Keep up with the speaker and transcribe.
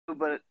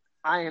but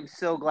I am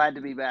so glad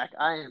to be back.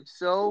 I am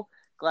so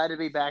glad to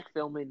be back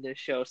filming this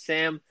show.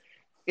 Sam,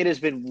 it has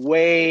been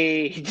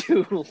way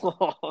too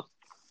long.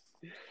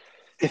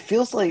 It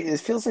feels like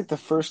the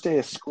first day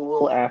of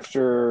school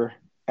after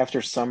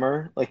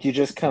summer. Like you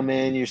just come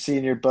in, you're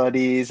seeing your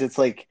buddies. It's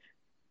like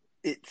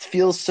it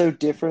feels so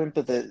different,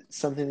 but that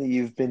something that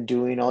you've been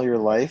doing all your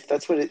life.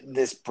 That's what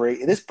this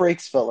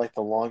break's felt like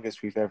the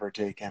longest we've ever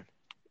taken.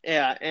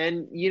 Yeah,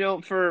 and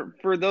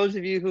for those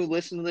of you who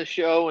listen to the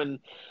show, and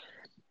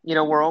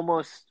we're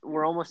almost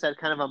at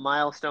kind of a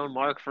milestone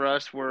mark for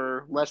us.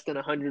 We're less than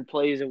 100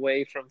 plays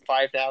away from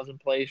 5,000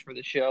 plays for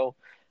the show,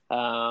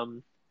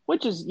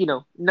 which is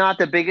not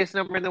the biggest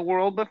number in the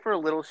world, but for a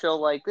little show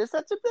like this,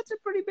 that's a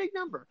pretty big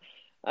number.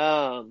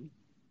 Um,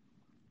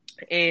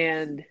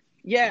 and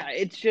yeah,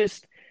 it's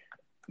just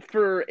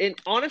and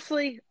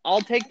honestly,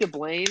 I'll take the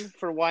blame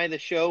for why the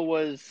show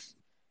was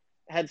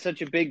had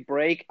such a big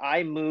break.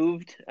 I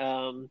moved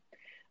from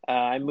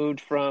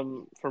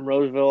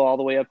Roseville all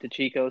the way up to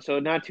Chico, so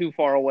not too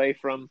far away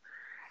from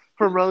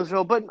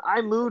Roseville. But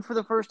I moved for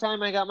the first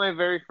time. I got my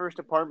very first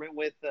apartment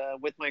with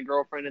my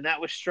girlfriend, and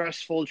that was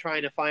stressful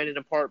trying to find an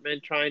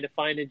apartment, trying to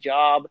find a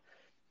job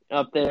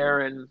up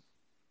there. And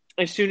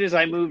as soon as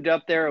I moved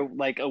up there,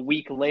 like a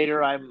week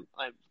later, I'm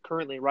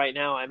currently right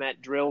now I'm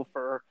at drill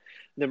for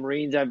the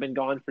Marines. I've been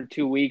gone for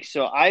 2 weeks,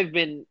 so I've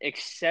been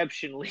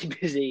exceptionally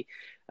busy.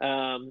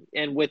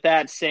 And with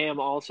that, Sam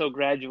also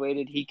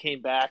graduated. He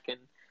came back and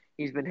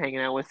he's been hanging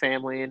out with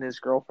family and his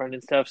girlfriend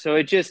and stuff. So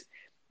it just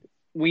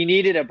we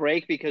needed a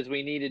break because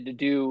we needed to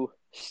do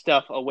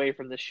stuff away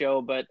from the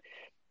show. But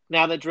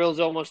now that drill's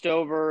almost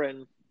over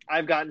and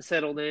I've gotten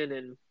settled in,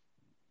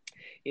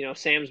 and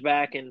Sam's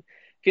back, and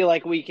feel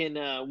like we can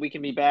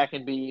be back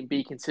and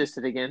be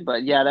consistent again.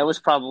 But yeah, that was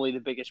probably the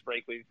biggest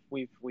break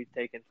we've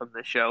taken from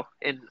the show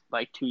in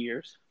like 2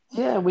 years.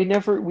 Yeah, we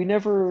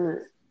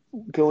never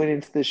going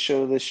into this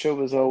show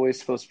was always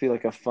supposed to be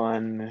like a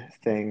fun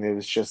thing. It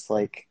was just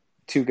like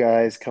two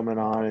guys coming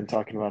on and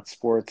talking about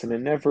sports, and it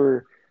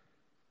never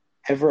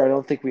ever I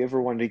don't think we ever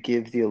wanted to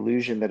give the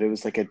illusion that it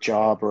was like a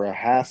job or a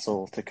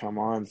hassle to come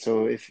on.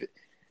 So if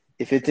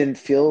it didn't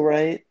feel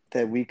right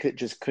that we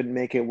couldn't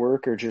make it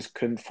work or just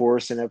couldn't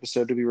force an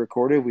episode to be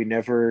recorded, we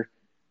never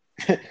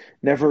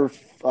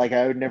like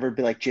I would never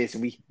be like,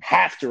 Jason, we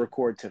have to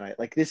record tonight.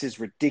 Like this is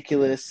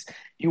ridiculous.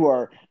 You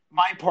are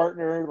my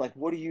partner. Like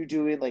what are you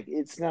doing? Like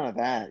it's none of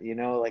that.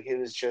 Like it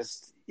was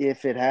just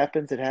if it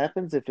happens, it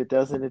happens. If it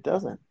doesn't, it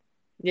doesn't.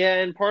 Yeah,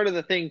 and part of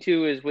the thing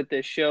too is with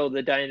this show,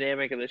 the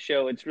dynamic of the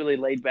show, it's really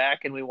laid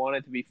back, and we want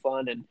it to be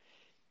fun. And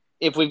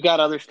if we've got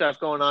other stuff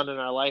going on in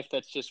our life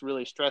that's just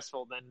really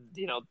stressful, then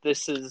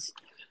this is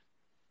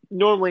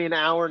normally an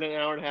hour and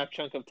a half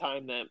chunk of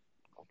time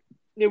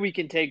that we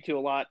can take to a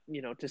lot,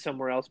 to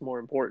somewhere else more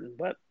important.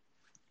 But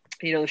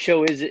the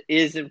show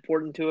is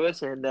important to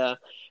us, and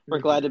we're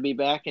Mhm. glad to be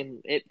back.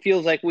 And it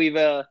feels like we've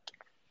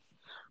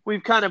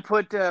kind of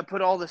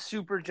put all the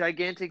super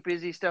gigantic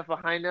busy stuff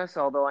behind us.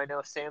 Although I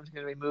know Sam's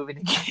going to be moving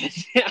again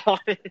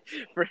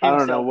for I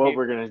don't know himself what here.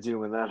 we're gonna do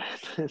when that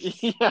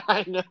happens. Yeah,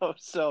 I know.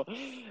 So,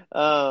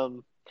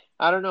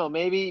 I don't know.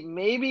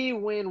 Maybe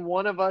when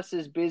one of us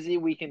is busy,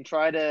 we can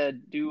try to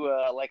do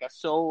like a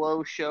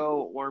solo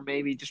show, or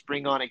maybe just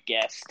bring on a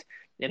guest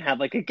and have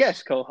like a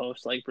guest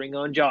co-host, like bring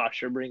on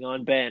Josh or bring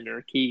on Ben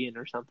or Keegan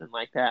or something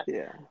like that.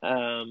 Yeah.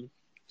 Um,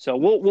 so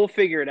we'll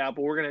figure it out,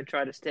 but we're gonna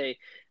try to stay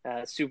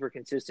super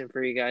consistent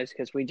for you guys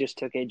because we just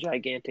took a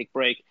gigantic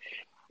break.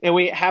 And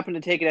we happen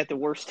to take it at the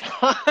worst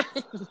time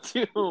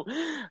too.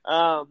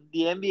 The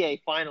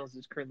NBA Finals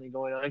is currently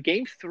going on.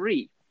 Game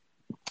three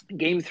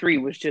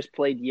was just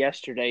played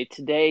yesterday.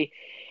 Today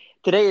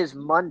is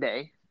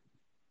Monday,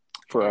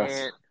 For us.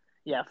 and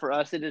yeah, for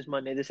us it is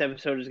Monday. This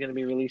episode is going to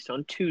be released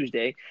on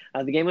Tuesday.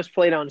 The game was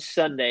played on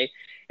Sunday.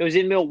 It was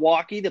in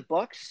Milwaukee. The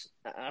Bucks,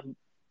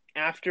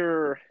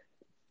 after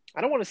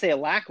I don't want to say a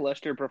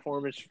lackluster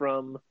performance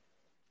from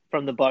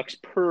the Bucks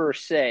per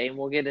se, and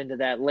we'll get into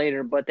that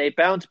later. But they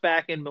bounce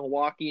back in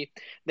Milwaukee.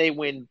 They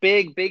win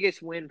big,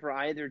 biggest win for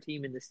either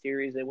team in the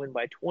series. They win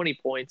by 20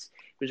 points.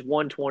 It was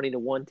 120 to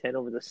 110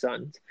 over the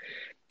Suns,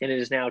 and it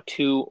is now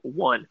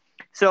 2-1.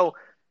 So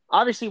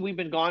obviously we've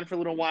been gone for a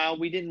little while.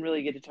 We didn't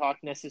really get to talk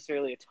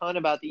necessarily a ton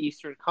about the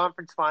Eastern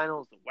Conference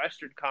Finals, the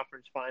Western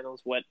Conference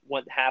Finals, what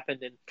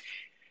happened, and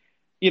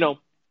you know.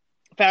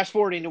 Fast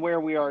forwarding to where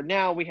we are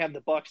now, we have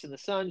the Bucks and the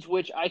Suns,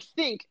 which I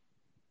think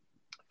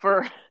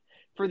for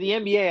for the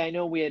NBA, I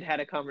know we had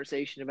a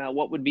conversation about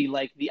what would be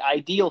like the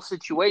ideal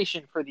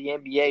situation for the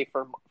NBA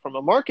from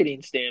a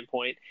marketing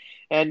standpoint,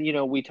 and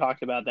we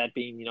talked about that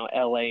being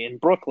LA and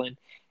Brooklyn,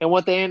 and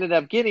what they ended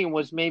up getting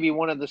was maybe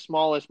one of the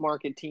smallest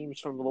market teams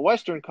from the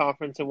Western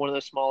Conference and one of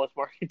the smallest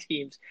market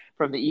teams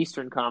from the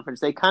Eastern Conference.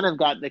 They kind of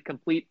got the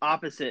complete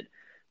opposite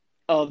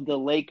of the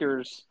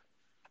Lakers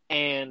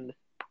and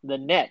the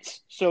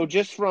Nets. So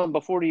just from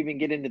before we even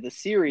get into the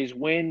series,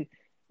 when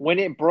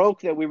it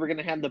broke that we were going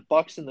to have the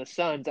Bucks and the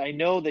Suns, I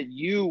know that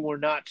you were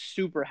not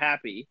super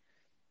happy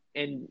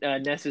and Well,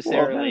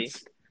 necessarily.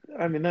 that's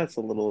I mean that's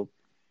a little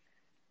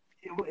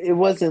it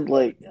wasn't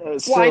like Well,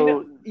 so I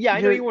know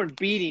you're you weren't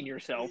beating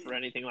yourself or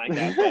anything like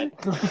that,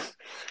 but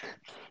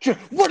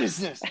what is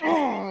this?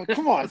 Oh,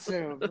 come on,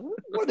 Sam.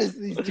 What is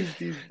these two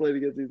teams playing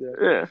against each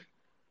other?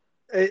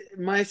 yeah,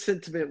 My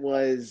sentiment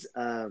was,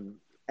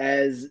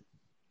 as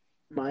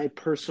my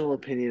personal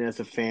opinion as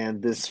a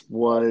fan, this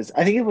was,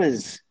 I think it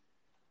was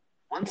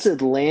once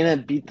Atlanta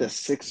beat the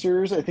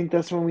Sixers. I think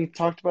that's when we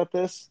talked about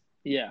this.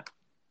 yeah.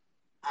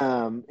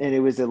 And it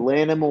was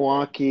Atlanta,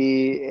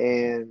 Milwaukee,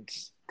 and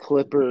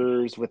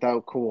Clippers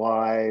without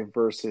Kawhi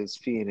versus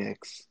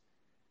Phoenix.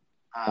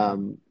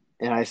 And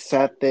I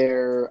sat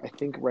there, I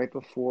think right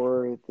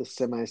before the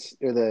semis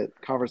or the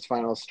conference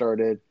finals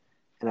started,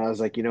 and I was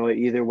like, you know what?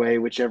 Either way,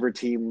 whichever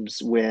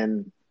teams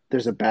win,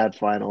 there's a bad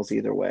finals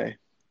either way.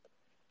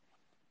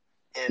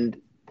 And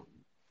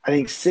I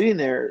think sitting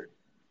there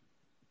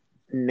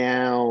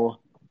now,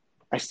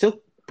 I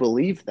still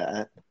believe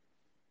that.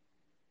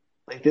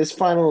 Like this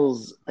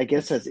finals, I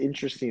guess has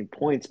interesting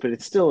points, but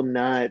it's still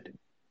not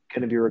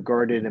going to be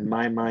regarded in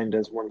my mind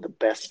as one of the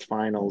best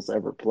finals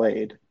ever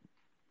played.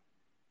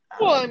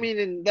 Well, I Um, mean,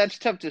 and that's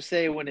tough to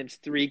say when it's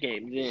 3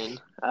 games in.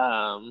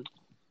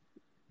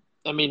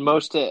 I mean,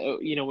 most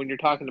when you're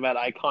talking about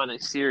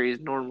iconic series,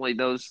 normally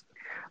those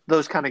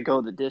kind of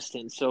go the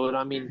distance. So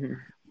I mean,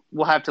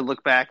 we'll have to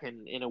look back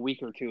in a week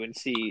or two and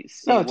see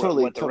no, what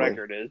totally, the totally.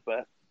 record is.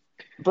 But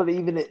But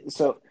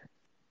so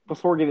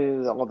before getting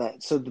into all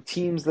that, so the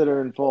teams that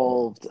are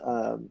involved,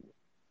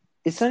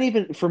 it's not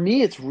even for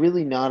me. It's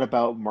really not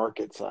about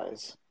market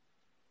size.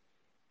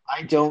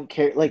 I don't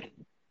care. Like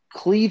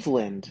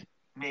Cleveland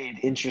made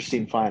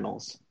interesting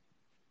finals,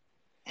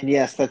 and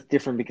yes, that's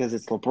different because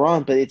it's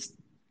LeBron, but it's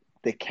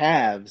the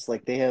Cavs.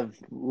 Like they have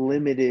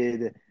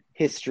limited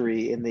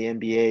history in the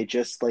NBA,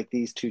 just like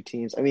these two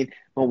teams. I mean,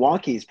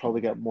 Milwaukee's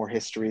probably got more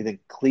history than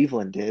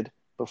Cleveland did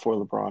before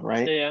LeBron,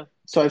 right? yeah,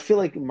 So I feel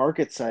like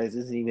market size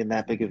isn't even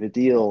that big of a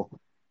deal.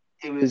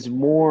 It was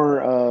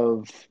more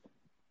of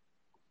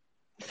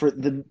for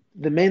the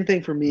main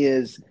thing for me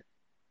is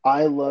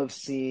I love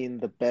seeing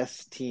the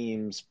best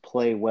teams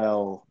play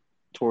well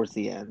towards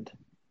the end.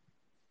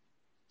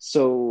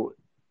 So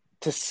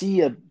to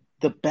see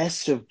the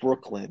best of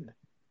Brooklyn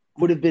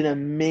would have been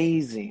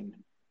amazing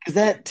because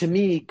that to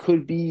me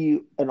could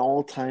be an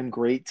all-time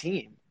great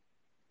team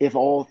if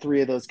all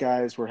three of those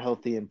guys were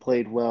healthy and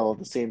played well at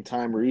the same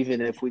time, or even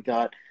if we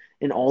got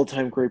an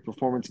all-time great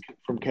performance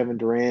from Kevin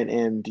Durant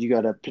and you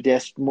got a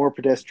more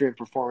pedestrian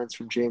performance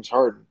from James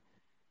Harden,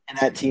 and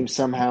that team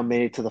somehow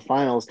made it to the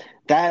finals.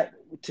 That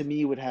to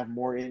me would have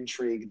more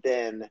intrigue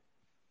than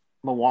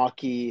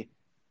Milwaukee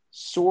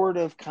sort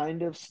of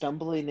kind of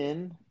stumbling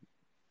in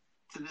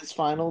to this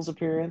finals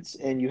appearance,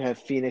 and you have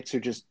Phoenix who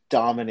just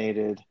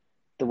dominated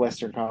the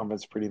Western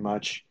Conference pretty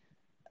much.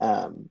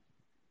 Um,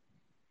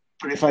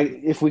 but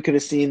if we could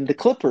have seen the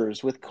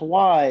Clippers with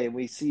Kawhi, and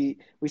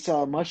we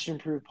saw a much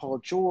improved Paul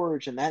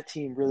George, and that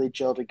team really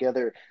gel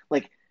together.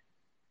 Like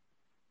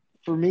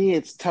for me,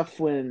 it's tough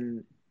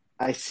when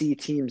I see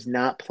teams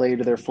not play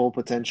to their full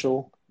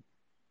potential,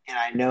 and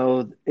I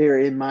know, or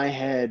in my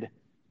head,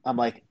 I'm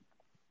like,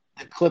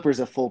 the Clippers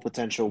at full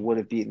potential would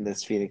have beaten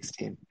this Phoenix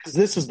team because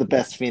this was the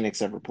best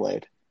Phoenix ever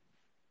played.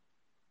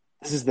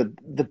 This is the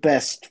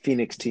best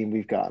Phoenix team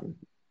we've gotten.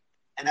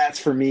 And that's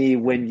for me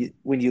when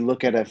you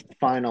look at a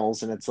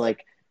finals and it's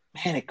like,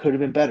 man, it could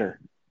have been better.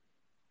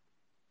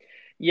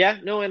 yeah.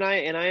 No, and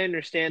I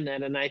understand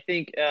that, and I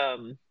think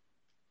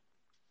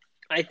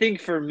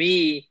for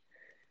me,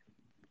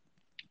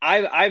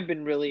 I've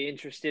been really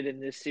interested in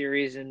this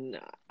series, and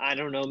I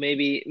don't know,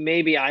 maybe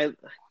I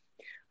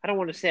don't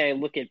want to say I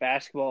look at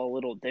basketball a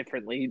little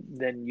differently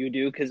than you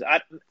do because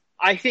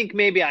I think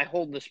maybe I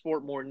hold the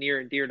sport more near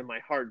and dear to my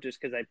heart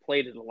just because I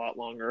played it a lot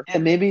longer.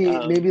 And maybe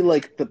Um, maybe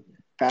like the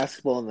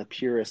basketball in the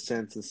purest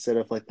sense instead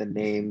of like the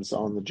names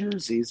on the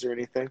jerseys or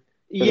anything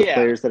for the yeah,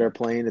 players that are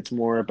playing. It's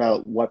more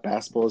about what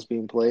basketball is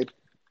being played.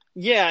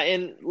 yeah,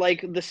 and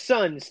like the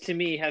Suns to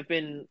me have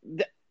been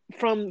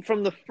from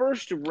the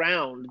first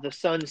round. The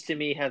Suns to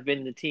me have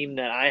been the team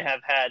that I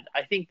have had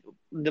I think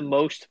the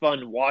most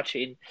fun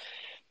watching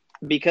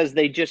because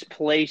they just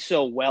play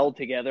so well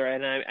together.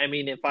 And I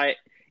mean,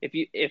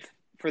 if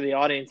for the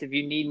audience, if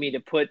you need me to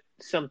put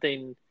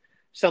something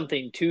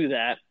to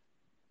that,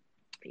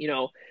 you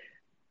know,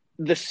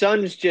 the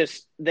Suns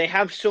just they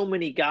have so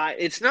many guys.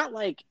 It's not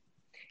like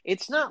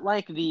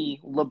the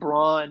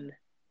LeBron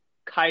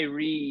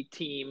Kyrie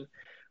team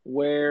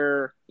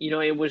where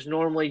it was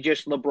normally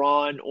just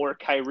LeBron or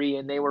Kyrie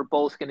and they were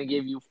both going to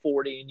give you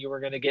 40 and you were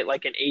going to get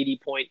like an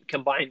 80-point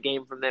combined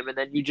game from them and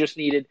then you just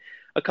needed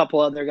a couple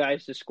other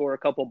guys to score a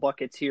couple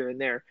buckets here and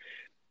there.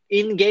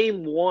 In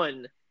game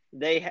 1,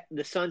 the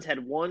Suns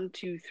had one,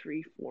 two,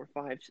 three, four,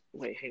 five.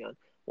 Wait, hang on.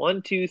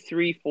 One, two,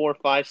 three, four,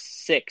 five,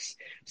 six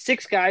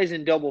guys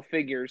in double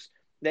figures.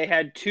 They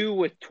had two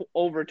with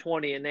over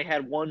 20, and they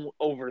had one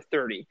over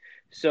 30.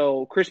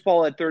 So Chris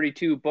Paul had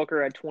 32,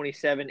 Booker had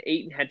 27,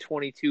 Ayton had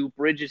 22,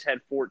 Bridges had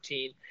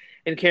 14,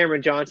 and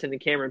Cameron Johnson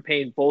and Cameron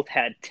Payne both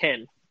had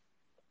 10.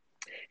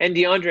 And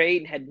DeAndre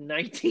Ayton had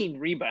 19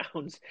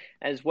 rebounds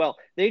as well.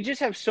 They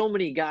just have so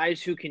many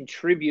guys who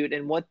contribute,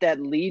 and what that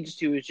leads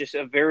to is just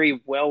a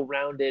very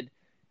well-rounded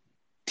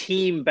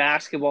team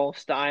basketball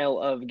style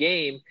of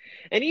game.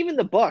 And even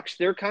the Bucks,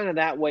 they're kind of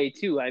that way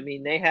too. I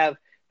mean, they have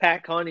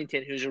Pat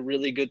Connaughton, who's a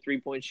really good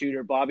three-point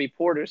shooter, Bobby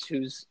Portis,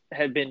 who's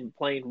had been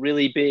playing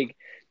really big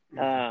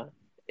uh,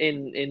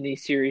 in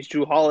these series,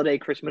 Drew Holiday,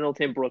 Chris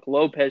Middleton, Brooke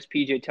Lopez,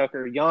 PJ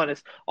Tucker,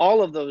 Giannis.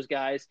 All of those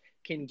guys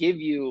can give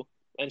you,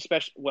 and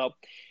especially, well,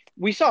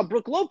 we saw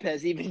Brooke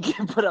Lopez even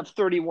put up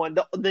 31.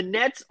 The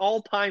Nets'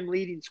 all-time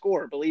leading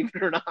scorer, believe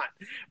it or not,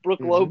 Brooke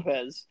Mm-hmm.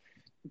 Lopez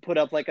put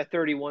up like a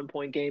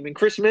 31-point game. And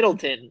Chris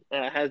Middleton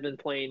has been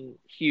playing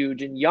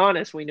huge. And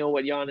Giannis, we know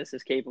what Giannis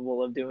is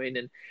capable of doing.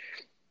 And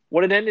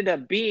what it ended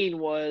up being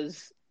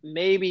was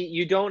maybe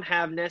you don't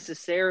have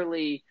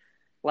necessarily,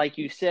 like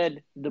you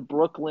said, the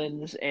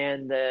Brooklyns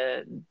and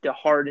the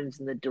Hardens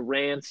and the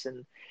Durants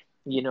and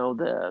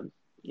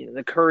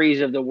the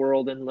Currys of the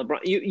world and LeBron.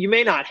 You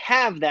may not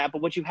have that,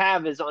 but what you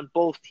have is on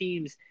both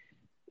teams.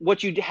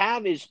 What you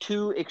have is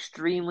two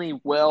extremely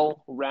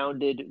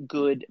well-rounded,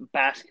 good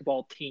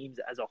basketball teams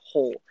as a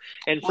whole.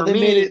 And Well, for they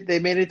made me, it. They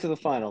made it to the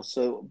finals,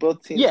 so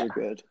both teams yeah, are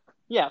good.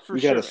 yeah, for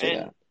You got to sure. say And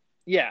that.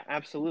 yeah,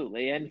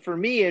 absolutely. And for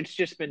me, it's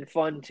just been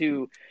fun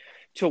to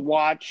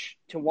watch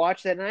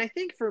that. And I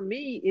think for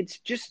me, it's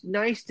just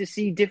nice to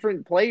see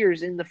different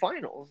players in the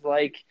finals.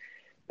 Like,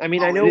 I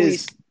mean, I Oh, it know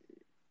is.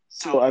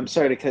 So I'm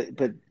sorry to cut,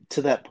 but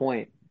to that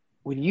point,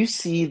 when you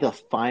see the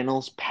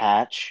finals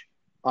patch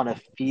on a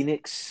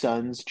Phoenix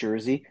Suns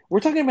jersey, we're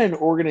talking about an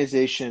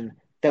organization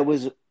that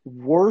was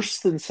worse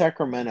than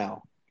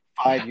Sacramento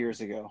yeah, 5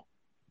 years ago.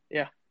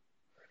 yeah.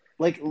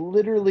 Like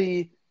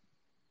literally,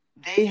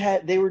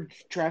 they were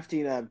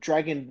drafting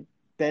Dragon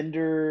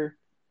Bender,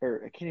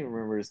 or I can't even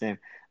remember his name.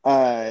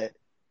 Uh,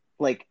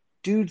 like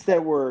dudes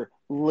that were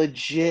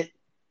legit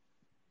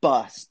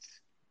busts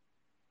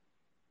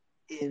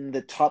in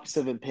the top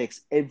seven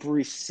picks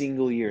every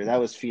single year. That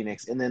was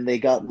Phoenix. And then they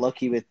got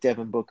lucky with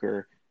Devin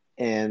Booker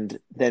and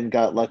then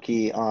got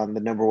lucky on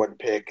the number one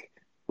pick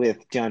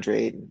with DeAndre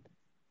Ayton.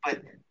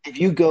 But if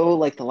you go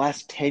like the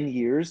last 10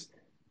 years,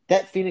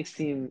 that Phoenix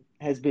team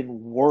has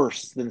been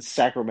worse than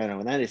Sacramento,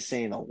 and that is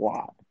saying a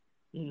lot.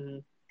 Mm-hmm.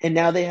 And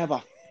now they have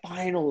a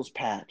finals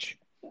patch.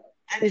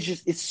 That is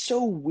just, it's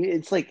so weird.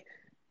 It's like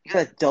you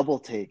got a double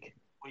take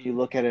when you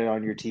look at it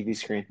on your TV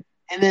screen.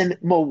 And then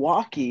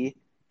Milwaukee,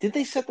 did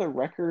they set the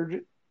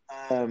record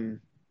um,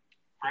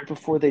 right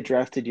before they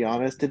drafted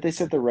Giannis? Did they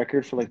set the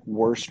record for like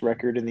worst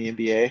record in the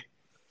NBA?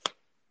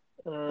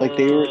 Like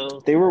they were Uh,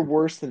 they were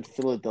worse than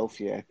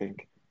Philadelphia, I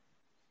think,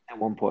 at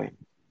one point.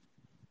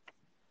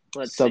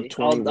 let's Sub see.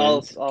 20 I'll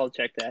wins. I'll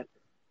check that.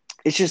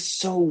 It's just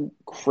so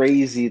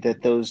crazy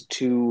that those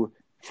two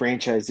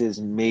franchises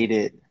made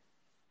it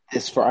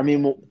this far. I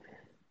mean,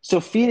 so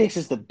Phoenix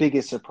is the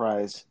biggest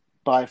surprise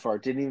by far.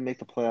 Didn't even make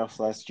the playoffs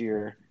last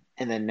year,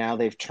 and then now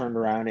they've turned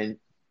around and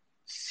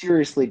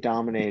seriously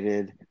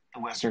dominated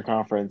the Western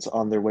Conference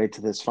on their way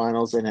to this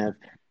finals and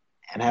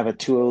have a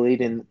 2-0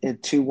 lead and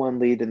 2-1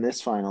 lead in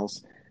this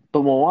finals.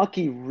 But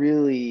Milwaukee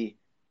really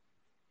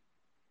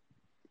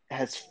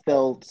has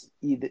felt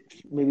either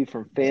maybe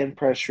from fan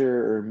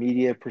pressure or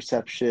media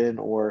perception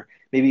or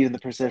maybe even the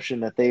perception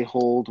that they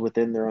hold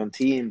within their own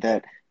team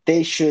that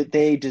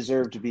they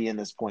deserve to be in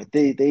this point.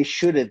 They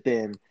should have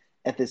been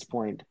at this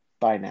point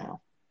by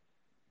now.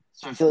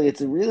 So I feel like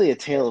it's really a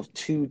tale of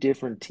two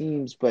different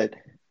teams, but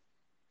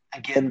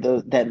again,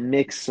 that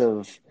mix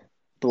of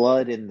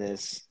blood in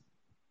this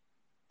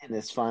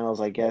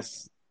finals, I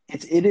guess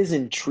it is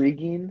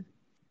intriguing,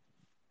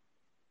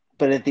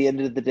 but at the end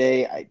of the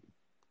day,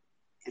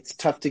 it's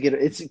tough to get.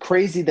 It's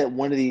crazy that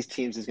one of these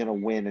teams is going to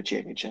win a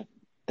championship.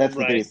 That's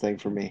the Right. biggest thing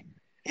for me.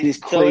 It is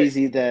So it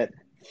crazy that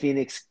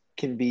Phoenix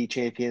can be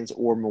champions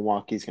or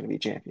Milwaukee's going to be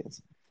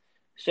champions.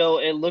 so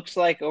it looks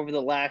like over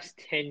the last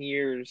 10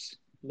 years,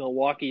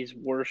 Milwaukee's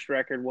worst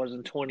record was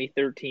in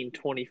 2013,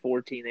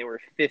 2014. They were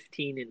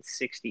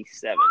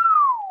 15-67.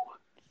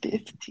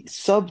 50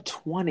 sub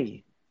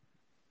 20.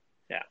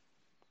 Yeah.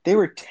 They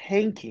were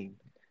tanking.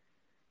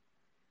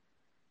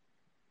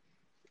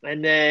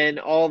 And then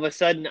all of a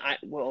sudden,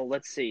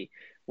 let's see.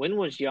 When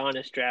was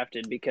Giannis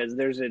drafted? Because um,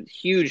 there's a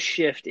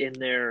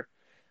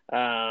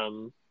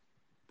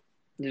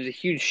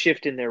huge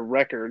shift in their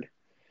record.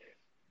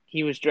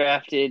 He was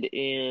drafted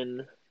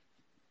in,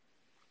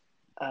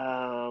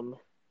 um,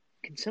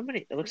 can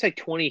somebody, it looks like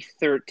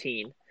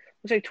 2013.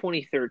 Looks like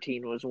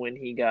 2013 was when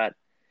he got,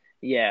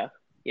 yeah,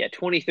 yeah,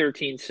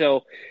 2013.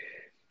 So,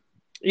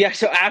 yeah,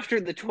 so after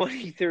the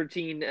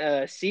 2013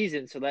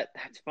 season, so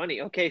that's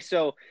funny. Okay,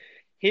 so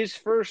his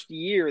first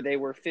year they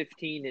were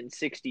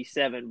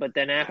 15-67, but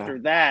then Yeah. after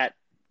that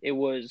it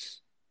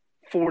was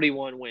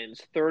 41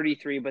 wins,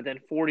 33, but then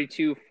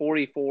 42,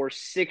 44,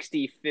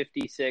 60,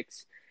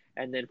 56,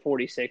 and then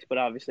 46. But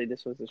obviously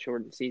this was a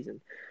shortened season.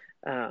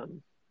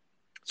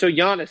 So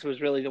Giannis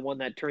was really the one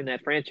that turned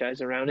that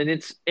franchise around, and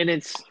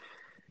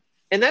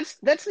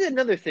that's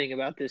another thing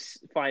about this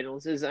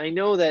finals is I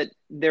know that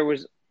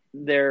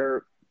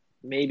there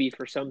maybe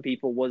for some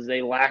people was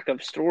a lack of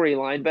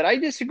storyline, but I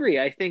disagree.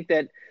 I think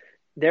that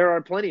there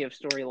are plenty of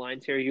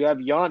storylines here. You have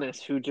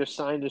Giannis, who just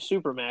signed a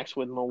supermax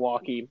with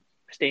Milwaukee,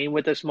 staying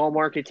with a small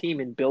market team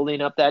and building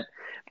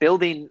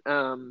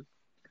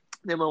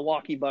the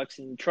Milwaukee Bucks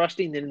and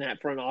trusting in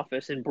that front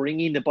office and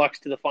bringing the Bucks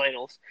to the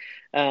finals.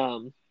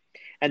 And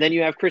then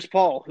you have Chris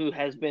Paul, who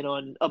has been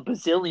on a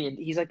bazillion.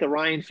 He's like the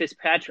Ryan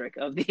Fitzpatrick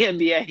of the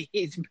NBA.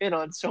 He's been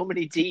on so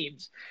many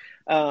teams.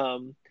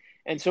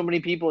 And so many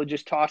people had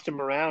just tossed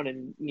him around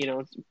and,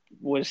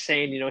 was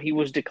saying, he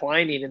was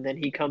declining. And then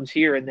he comes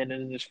here. And then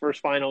in his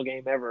first final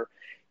game ever,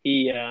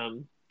 he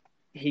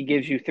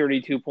gives you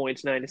 32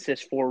 points, 9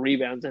 assists, 4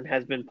 rebounds, and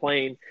has been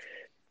playing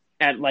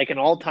at like an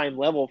all-time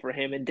level for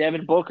him. And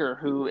Devin Booker,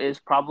 who is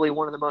probably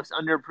one of the most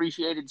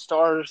underappreciated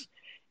stars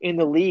in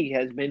the league,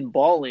 has been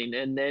balling.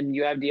 And then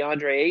you have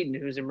DeAndre Ayton,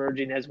 who's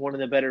emerging as one of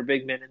the better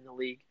big men in the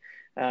league.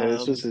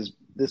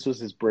 This was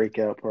his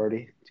breakout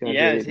party. In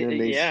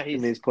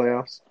these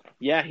playoffs.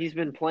 Yeah, he's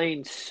been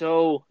playing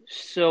so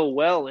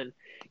well, and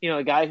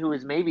a guy who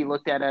is maybe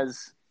looked at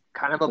as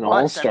kind of a an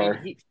bust.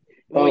 all-star.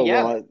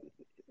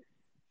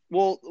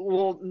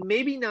 Well,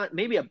 maybe not.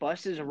 Maybe a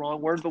bust is a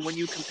wrong word, but when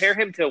you compare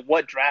him to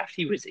what draft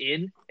he was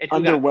in, and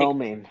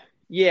underwhelming.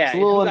 It's a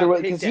little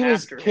underwhelming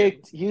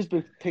because he was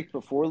picked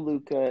before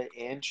Luka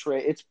and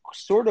Trey. It's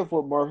sort of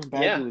what Marvin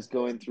Bagley was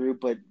going through,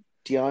 but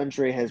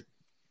DeAndre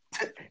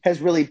has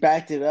really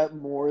backed it up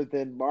more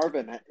than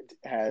Marvin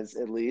has,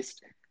 at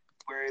least.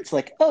 Where it's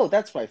like, oh,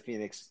 that's why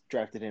Phoenix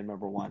drafted him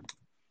number 1.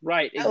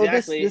 Right,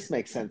 exactly. Oh, this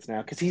makes sense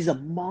now because he's a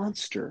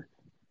monster.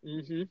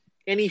 Mm-hmm.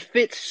 And he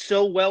fits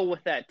so well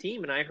with that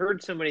team. And I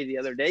heard somebody the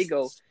other day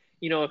go,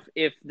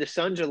 if the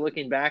Suns are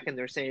looking back and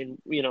they're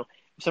saying,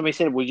 somebody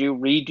said, would you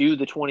redo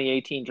the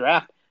 2018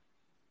 draft?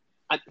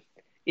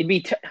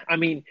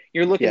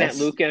 You're looking at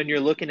Luka and you're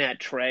looking at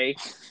Trey,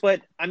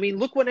 but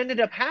look what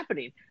ended up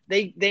happening.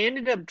 They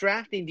ended up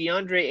drafting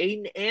DeAndre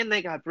Ayton and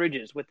they got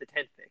Bridges with the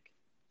 10th pick.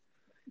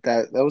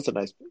 That was a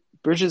nice.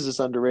 Bridges is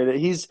underrated.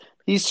 He's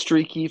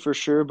streaky for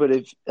sure, but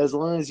as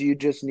long as you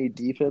just need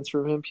defense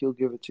from him, he'll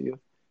give it to you.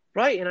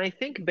 Right, and I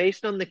think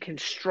based on the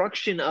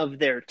construction of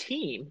their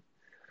team,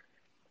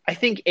 I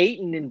think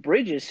Ayton and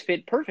Bridges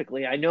fit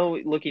perfectly. I know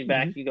looking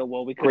back, you go,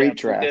 well, we could have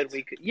draft.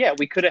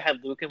 We could have had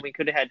Luke and we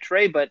could have had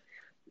Trey, but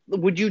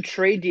would you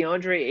trade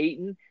DeAndre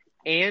Ayton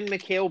and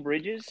Mikal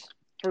Bridges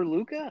for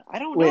Luka? I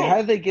don't know. Wait,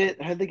 how'd they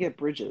get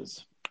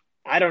Bridges?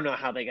 I don't know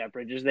how they got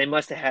Bridges. They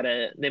must have had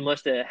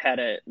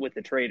it with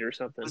the trade or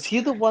something. Was he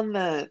the one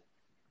that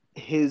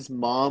his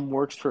mom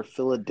works for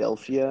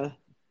Philadelphia,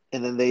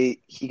 and then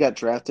he got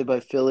drafted by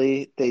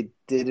Philly? They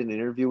did an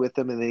interview with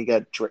him, and then he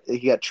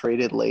got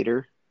traded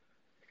later.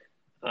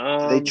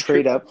 Did they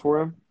trade up for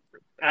him?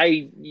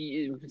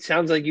 It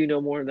sounds like you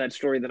know more of that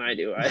story than I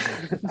do.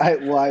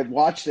 I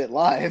watched it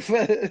live.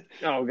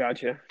 Oh,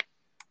 gotcha.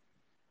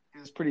 It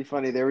was pretty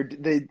funny.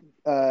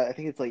 I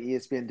think it's like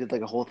ESPN did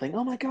like a whole thing.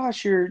 Oh my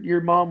gosh,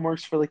 your mom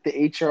works for like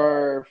the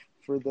HR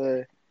for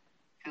the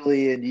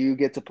Philly, and you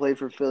get to play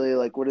for Philly.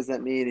 Like, what does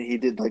that mean? And he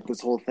did like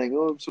this whole thing.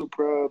 Oh, I'm so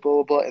proud, blah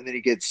blah blah. And then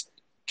he gets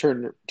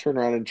turned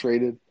around and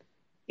traded.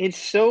 It's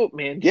so,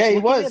 man. Yeah, he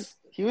was.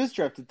 He was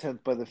drafted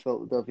 10th by the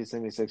Philadelphia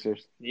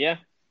 76ers. Yeah.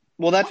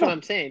 Well, that's what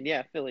I'm saying.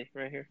 Yeah, Philly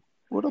right here.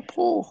 What a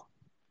pull.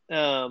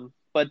 Then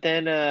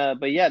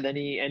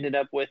he ended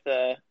up with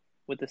the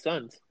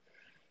Suns.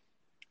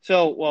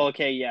 So, well,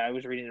 okay, yeah, I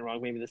was reading it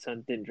wrong. Maybe the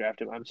Suns didn't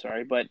draft him. I'm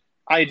sorry, but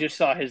I just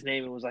saw his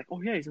name and was like,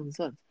 oh yeah, he's on the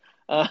Suns.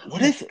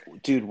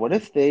 What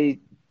if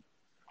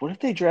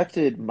they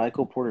drafted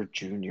Michael Porter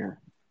Jr.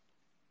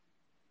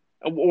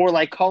 or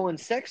like Colin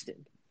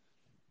Sexton?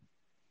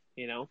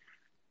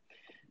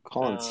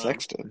 Colin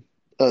Sexton.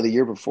 Oh, the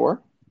year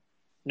before?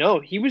 No,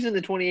 he was in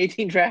the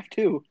 2018 draft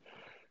too.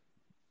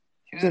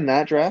 He was in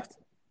that draft?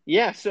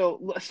 Yeah,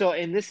 so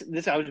and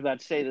this I was about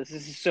to say this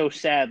is so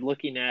sad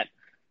looking at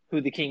who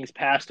the Kings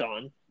passed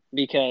on,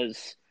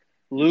 because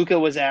Luka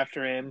was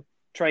after him,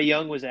 Trae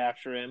Young was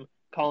after him,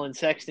 Colin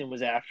Sexton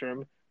was after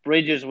him,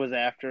 Bridges was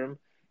after him,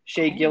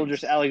 Shai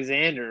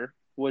Gilgeous-Alexander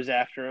was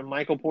after him,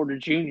 Michael Porter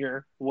Jr.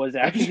 was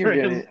after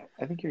him.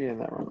 I think you're getting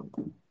that wrong.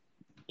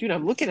 Dude,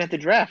 I'm looking at the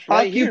draft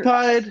right here.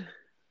 Occupied.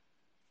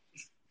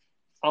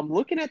 I'm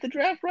looking at the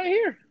draft right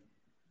here.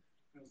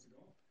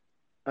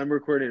 I'm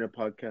recording a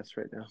podcast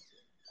right now.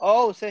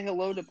 Oh, say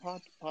hello to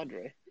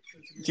Padre.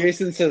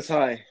 Jason says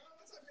hi.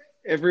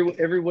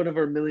 Every one of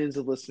our millions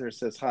of listeners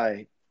says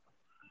hi.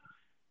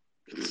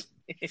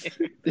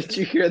 Did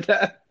you hear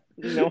that?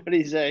 No, what did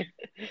he say?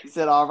 He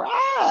said, all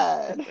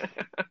right.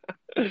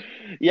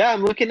 Yeah,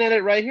 I'm looking at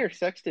it right here.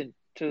 Sexton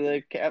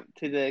to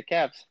the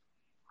Caps.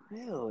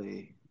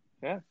 Really?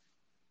 Yeah.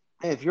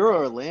 Hey, if you're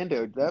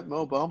Orlando, that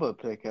Mo Bamba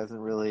pick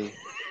hasn't really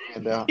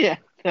panned out. Yeah,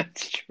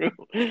 that's true.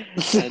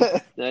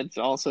 That's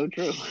also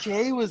true.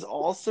 Shai was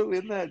also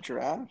in that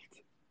draft?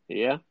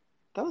 Yeah.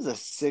 That was a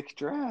sick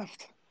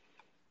draft.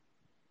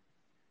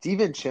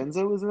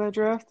 DiVincenzo was in that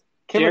draft?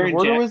 Kevin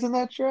Porter was in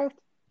that draft?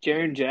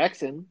 Jaren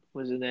Jackson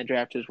was in that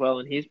draft as well,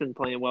 and he's been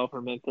playing well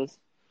for Memphis.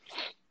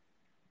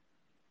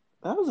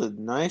 That was a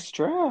nice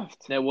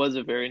draft. That was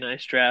a very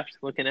nice draft.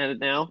 Looking at it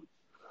now,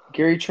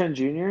 Gary Trent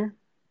Jr.,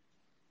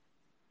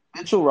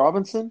 Mitchell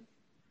Robinson,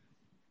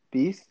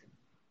 Beast.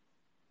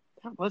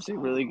 that was a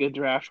really good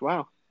draft.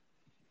 Wow.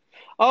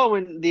 Oh,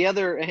 and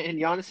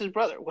Giannis's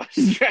brother was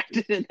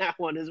drafted in that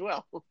one as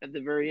well at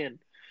the very end.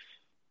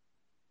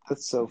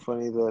 That's so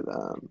funny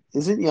that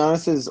isn't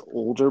Giannis's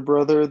older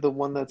brother the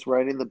one that's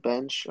riding the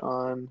bench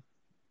on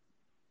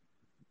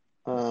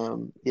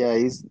yeah,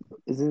 he's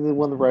isn't he the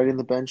one riding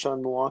the bench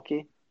on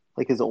Milwaukee?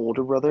 Like his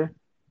older brother?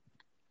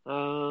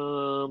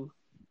 Um,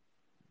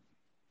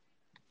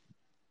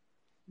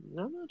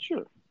 I'm not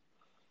sure.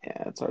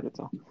 Yeah, it's hard to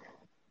tell.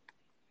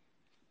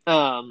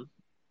 Um,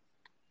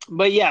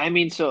 but yeah, I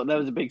mean, so that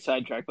was a big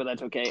sidetrack, but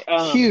that's okay.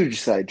 Huge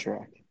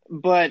sidetrack.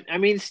 But I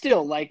mean,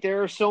 still, like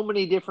there are so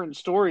many different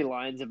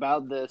storylines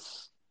about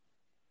this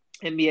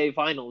NBA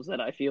Finals that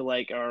I feel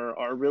like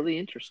are really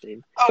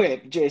interesting.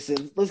 Okay,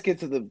 Jason, let's get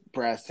to the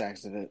brass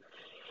tacks of it.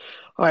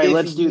 All right,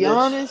 let's do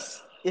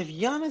this. If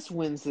Giannis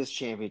wins this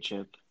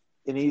championship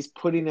and he's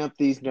putting up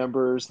these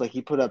numbers, like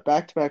he put up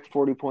back-to-back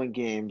 40-point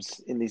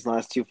games in these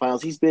last two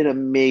finals, he's been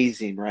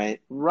amazing,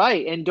 right?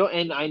 Right, and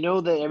I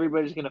know that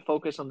everybody's going to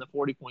focus on the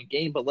 40-point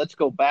game, but let's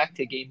go back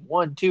to game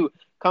 1 too,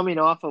 coming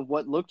off of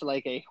what looked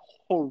like a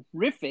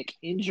horrific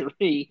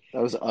injury.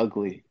 That was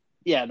ugly.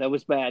 Yeah, that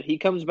was bad. He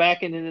comes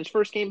back, and in his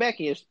first game back,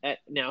 he has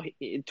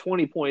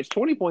 20 points.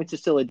 20 points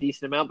is still a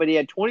decent amount, but he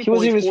had 20 He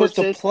wasn't even points,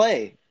 supposed to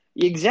play.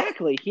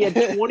 Exactly. He had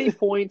 20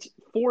 points,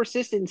 4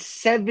 assists, and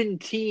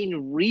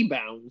 17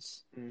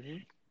 rebounds. Mm-hmm.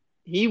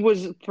 He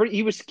was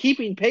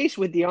keeping pace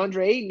with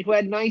DeAndre Ayton, who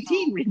had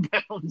 19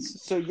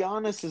 rebounds. So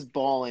Giannis is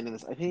balling in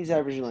this. I think he's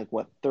averaging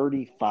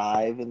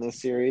 35 in this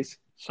series.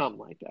 Something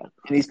like that.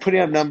 And he's putting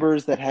up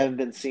numbers that haven't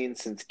been seen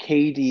since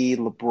KD,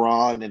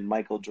 LeBron, and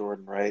Michael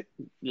Jordan, right?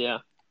 Yeah.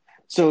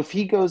 So if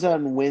he goes out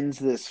and wins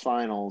this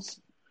finals,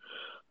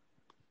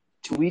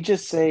 do we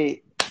just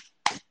say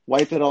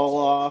wipe it all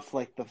off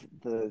like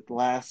the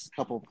last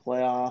couple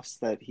playoffs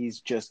that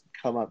he's just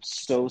come up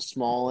so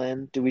small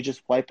in? Do we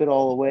just wipe it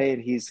all away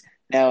and he's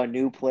now a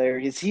new player?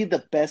 Is he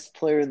the best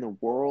player in the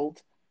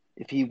world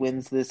if he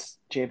wins this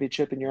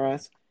championship in your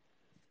eyes?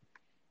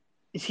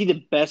 Is he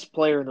the best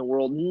player in the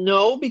world?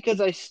 No, because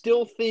I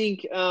still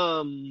think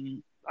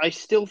people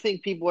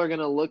are going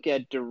to look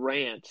at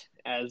Durant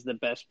as the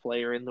best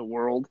player in the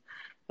world.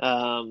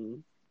 But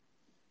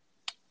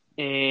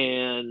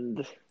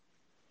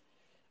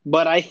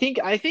I think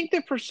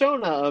the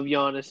persona of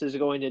Giannis is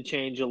going to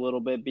change a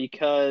little bit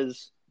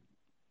because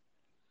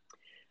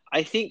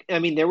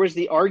there was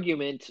the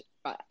argument.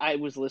 I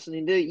was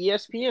listening to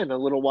ESPN a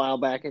little while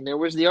back, and there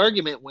was the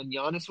argument when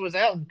Giannis was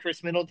out and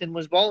Chris Middleton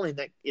was balling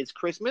that is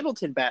Chris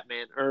Middleton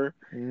Batman or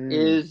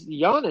is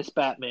Giannis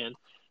Batman?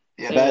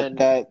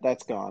 Yeah,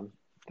 that's gone.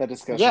 That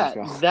discussion's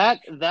gone.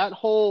 that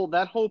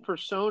whole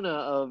persona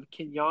of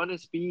can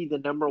Giannis be the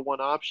number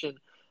one option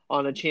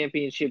on a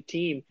championship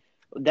team?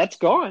 That's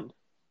gone.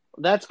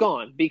 That's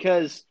gone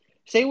because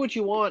say what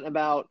you want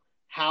about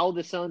how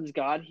the Suns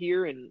got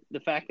here and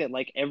the fact that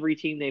like every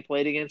team they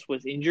played against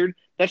was injured.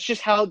 That's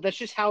just how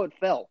it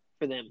felt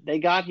for them. They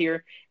got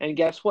here and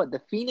guess what?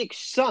 The Phoenix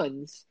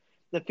Suns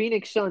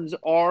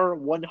are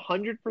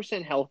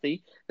 100%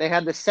 healthy. They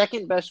had the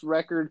second best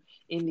record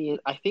in the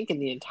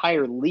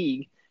entire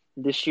league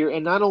this year.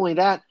 And not only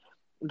that,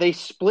 they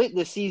split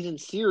the season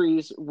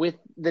series with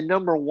the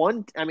number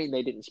one. I mean,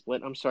 they didn't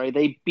split. I'm sorry.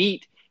 They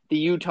beat the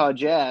Utah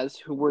Jazz,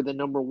 who were the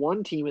number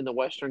one team in the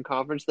Western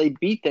Conference. They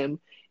beat them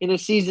in a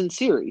season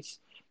series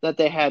that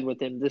they had with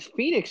them. The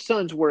Phoenix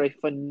Suns were a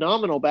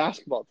phenomenal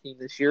basketball team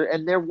this year,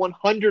 and they're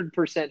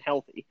 100%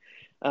 healthy.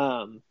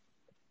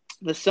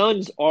 The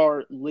Suns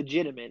are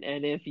legitimate,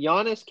 and if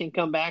Giannis can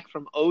come back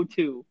from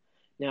 0-2,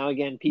 now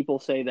again, people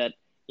say that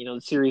the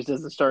series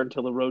doesn't start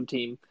until the road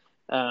team,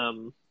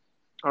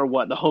 or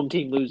what the home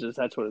team loses.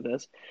 That's what it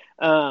is.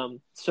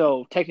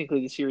 So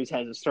technically, the series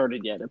hasn't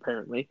started yet,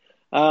 apparently.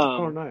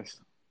 Nice.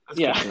 That's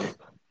yeah,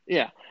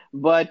 yeah,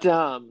 but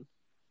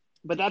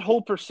that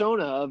whole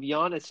persona of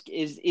Giannis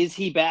is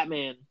he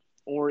Batman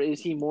or is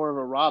he more of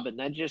a Robin?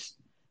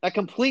 That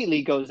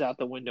completely goes out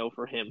the window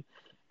for him.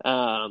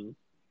 And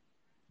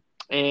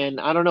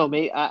I don't know,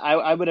 maybe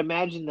I would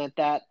imagine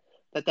that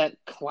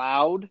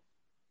cloud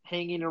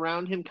hanging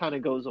around him kind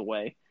of goes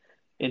away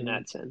in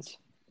that sense.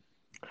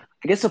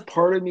 I guess a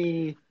part of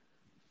me,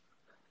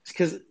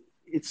 because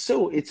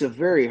it's a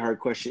very hard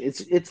question.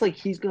 It's like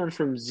he's gone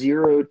from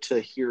zero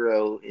to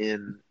hero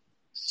in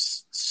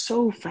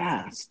so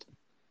fast.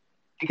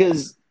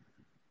 Because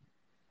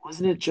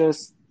wasn't it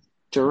just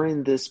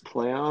during this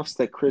playoffs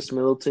that Chris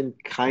Middleton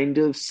kind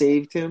of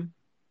saved him?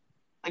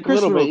 Like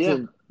Chris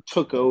Middleton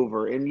took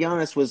over, and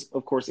Giannis was,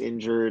 of course,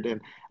 injured. And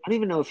I don't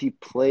even know if he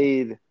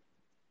played.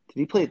 Did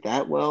he play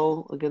that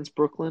well against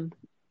Brooklyn?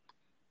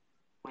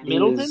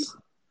 Middleton?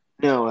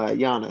 No,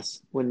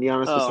 Giannis. When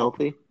Giannis was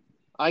healthy.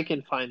 I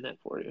can find that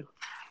for you.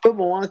 But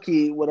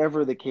Milwaukee,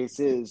 whatever the case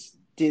is,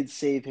 did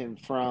save him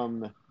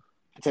from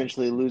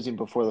potentially losing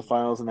before the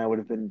finals, and that would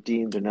have been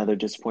deemed another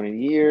disappointing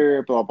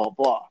year, blah, blah,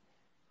 blah.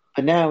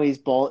 But now he's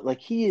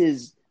he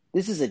is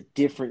this is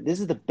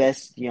the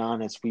best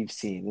Giannis we've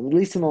seen, at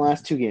least in the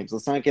last two games.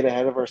 Let's not get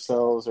ahead of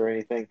ourselves or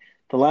anything.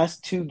 The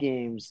last two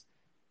games,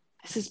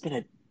 this has been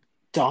a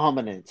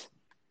dominant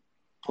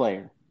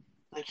player.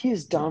 Like he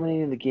is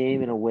dominating the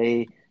game in a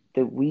way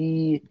that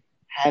we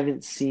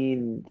haven't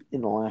seen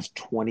in the last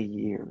 20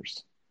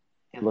 years.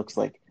 It looks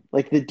like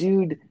the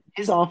dude,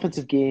 his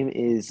offensive game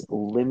is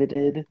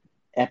limited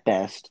at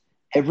best.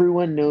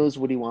 Everyone knows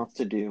what he wants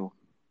to do,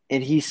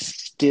 and he's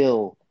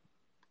still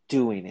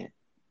doing it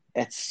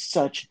at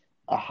such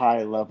a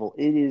high level.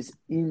 It is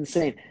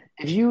insane.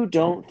 If you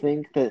don't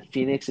think that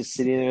Phoenix is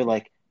sitting there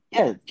like,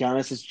 yeah,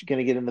 Giannis is going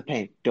to get in the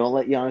paint. Don't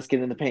let Giannis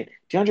get in the paint.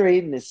 DeAndre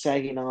Ayton is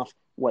sagging off,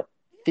 what,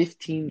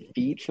 15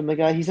 feet from the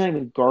guy? He's not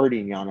even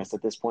guarding Giannis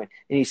at this point,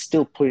 and he's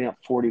still putting up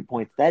 40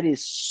 points. That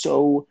is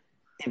so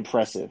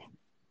impressive.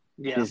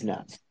 It Yeah, is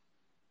nuts.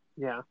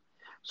 yeah.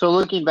 So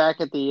looking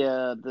back at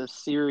the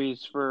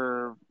series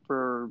for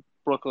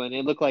Brooklyn,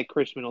 it looked like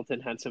Chris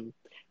Middleton had some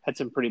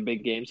pretty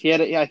big games.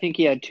 I think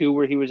he had two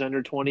where he was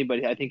under 20,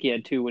 but I think he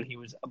had two when he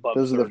was above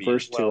Those are the 30 as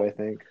first two, well. I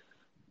think.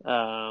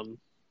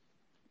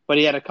 But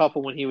he had a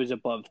couple when he was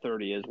above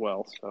 30 as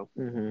well. So,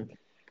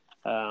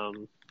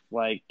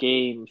 like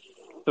game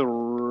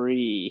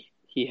 3,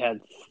 he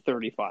had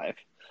 35.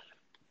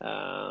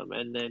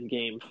 And then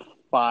game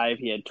 5,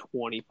 he had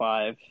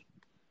 25.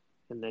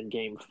 And then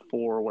game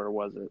 4, where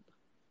was it?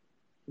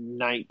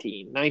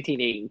 19,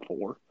 8, and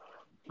 4.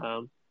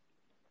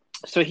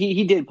 So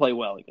he did play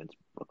well against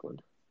Brooklyn.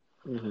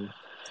 And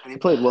he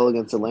played well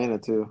against Atlanta,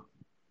 too.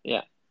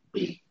 Yeah.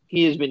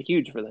 He has been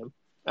huge for them.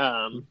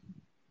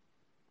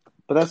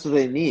 But that's what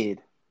they need.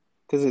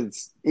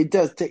 Because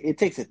it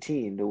takes a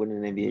team to win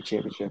an NBA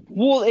championship.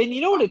 Well, and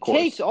you know what it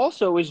takes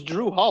also is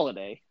Drew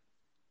Holiday.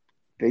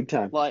 Big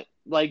time.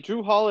 Like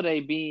Drew Holiday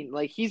being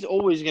like he's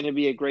always going to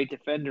be a great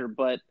defender,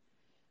 but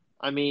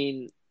I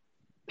mean,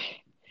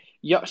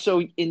 yeah.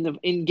 So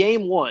in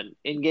game one,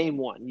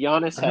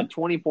 Giannis had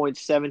 20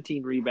 points,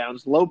 17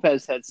 rebounds.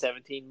 Lopez had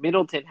 17.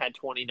 Middleton had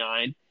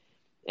 29,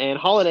 and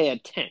Holiday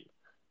had 10.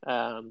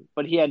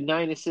 But he had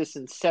 9 assists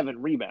and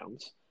 7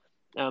 rebounds.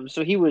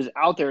 So he was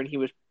out there and he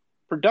was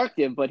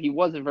productive, but he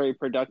wasn't very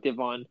productive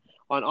on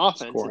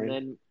offense.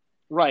 Scoring.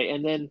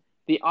 And then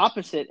the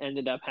opposite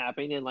ended up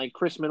happening, and like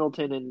Chris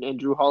Middleton and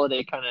Drew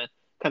Holiday kind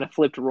of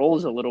flipped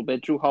roles a little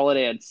bit. Drew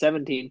Holiday had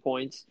 17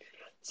 points,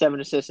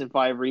 7 assists and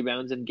 5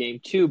 rebounds in game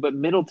 2, but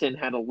Middleton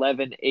had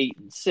 11, 8,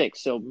 and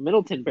 6. So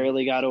Middleton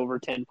barely got over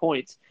 10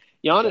 points.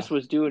 Giannis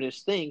was doing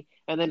his thing,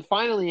 and then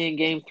finally in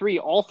game 3,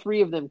 all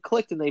three of them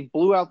clicked and they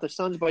blew out the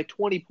Suns by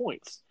 20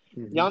 points.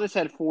 Giannis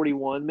had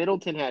 41,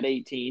 Middleton had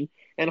 18,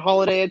 and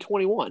Holiday had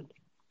 21.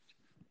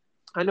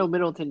 I know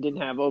Middleton didn't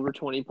have over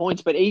 20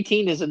 points, but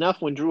 18 is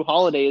enough when Drew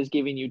Holiday is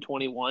giving you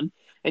 21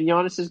 and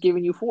Giannis is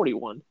giving you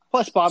 41.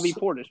 Plus, Bobby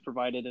Portis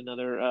provided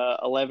another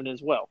 11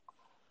 as well.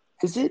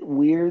 Is it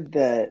weird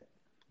that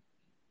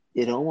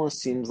it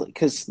almost seems like –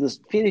 because the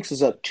Phoenix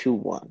is up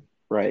 2-1,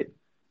 right?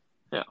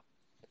 Yeah.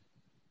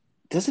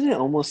 Doesn't it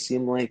almost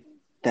seem like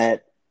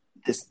that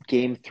this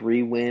Game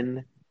 3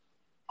 win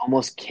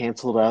almost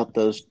canceled out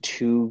those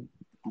 2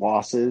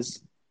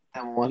 losses?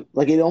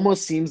 Like it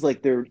almost seems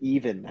like they're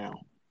even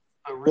now.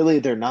 But really,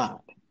 they're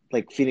not.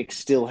 Like, Phoenix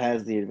still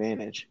has the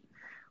advantage.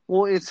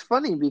 Well, it's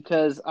funny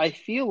because I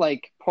feel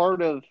like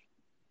part of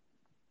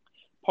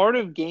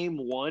game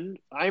 1,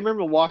 I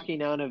remember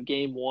walking out of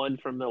game 1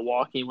 from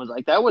Milwaukee and was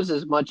like, that was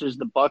as much as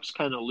the Bucks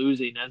kind of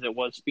losing as it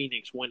was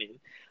Phoenix winning.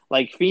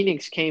 Like,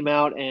 Phoenix came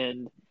out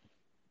and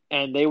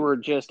they were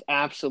just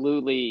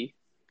absolutely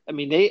 – I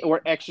mean, they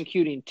were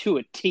executing to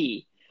a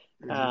T.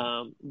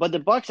 But the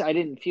Bucks, I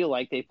didn't feel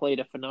like they played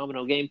a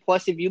phenomenal game.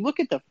 Plus, if you look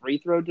at the free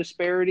throw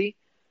disparity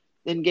 –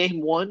 in game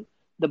 1,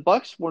 the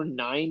Bucks were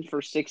 9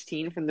 for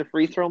 16 from the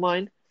free throw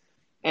line,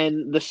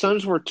 and the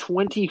Suns were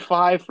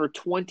 25 for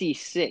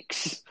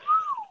 26.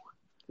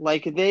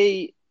 Like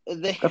they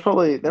that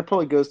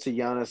probably goes to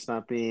Giannis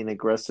not being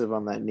aggressive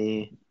on that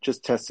knee,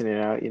 just testing it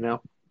out, you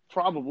know.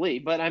 Probably,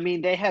 but I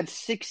mean they had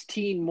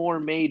 16 more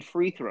made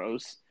free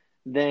throws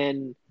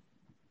than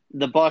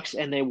the Bucks,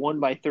 and they won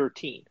by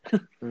 13.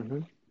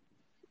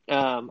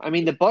 I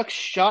mean the Bucks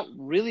shot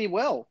really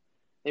well.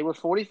 They were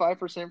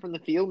 45% from the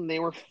field, and they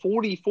were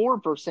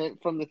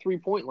 44% from the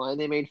three-point line.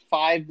 They made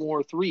 5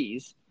 more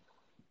threes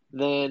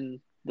than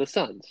the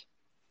Suns.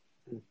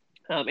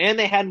 And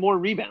they had more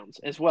rebounds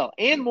as well,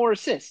 and more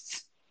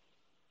assists.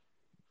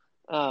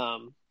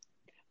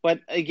 But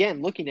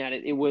again, looking at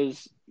it, it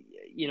was,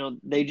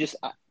 they just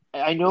 –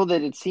 I know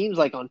that it seems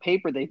like on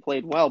paper they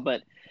played well,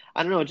 but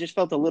I don't know, it just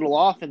felt a little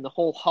off, and the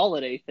whole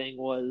Holiday thing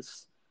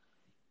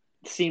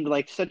seemed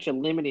like such a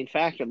limiting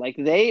factor. Like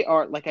they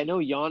are, like I know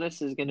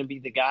Giannis is going to be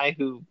the guy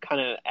who kind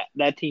of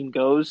that team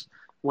goes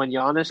when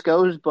Giannis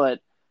goes, but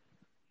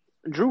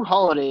Drew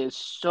Holiday is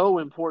so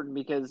important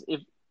because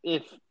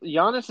if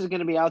Giannis is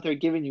going to be out there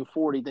giving you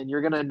 40, then you're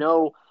going to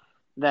know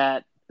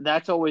that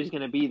that's always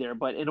going to be there.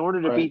 But in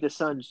order to beat the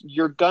Suns,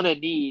 you're going to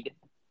need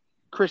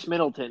Chris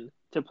Middleton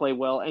to play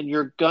well, and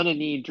you're going to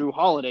need Drew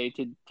Holiday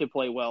to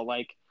play well.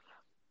 Like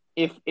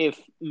if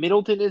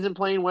Middleton isn't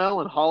playing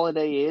well and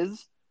Holiday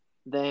is,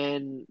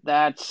 then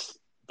that's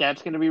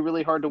going to be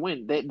really hard to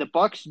win. The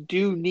Bucks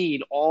do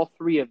need all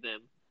three of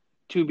them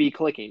to be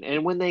clicking,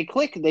 and when they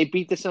click, they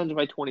beat the Suns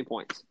by 20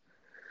 points.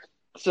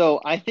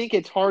 So I think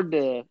it's hard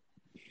to,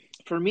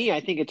 for me, I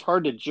think it's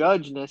hard to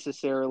judge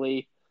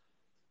necessarily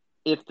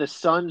if the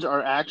Suns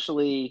are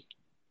actually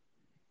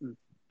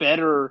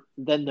better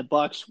than the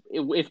Bucks.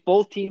 If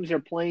both teams are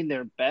playing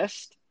their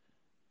best,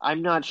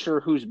 I'm not sure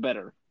who's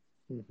better.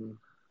 Mm-hmm.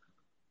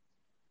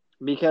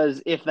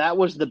 Because if that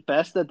was the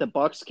best that the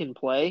Bucks can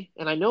play,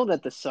 and I know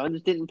that the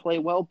Suns didn't play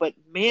well, but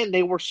man,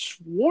 they were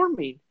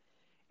swarming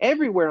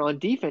everywhere on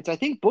defense. I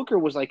think Booker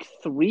was like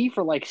 3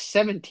 for like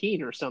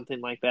 17 or something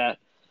like that.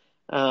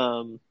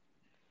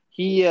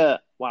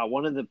 Wow,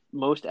 one of the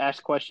most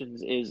asked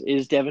questions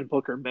is Devin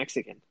Booker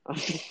Mexican? I'm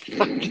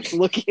just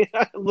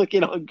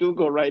looking on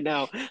Google right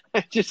now.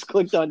 I just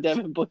clicked on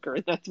Devin Booker,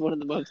 and that's one of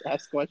the most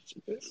asked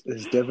questions.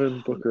 Is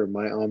Devin Booker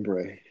my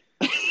hombre?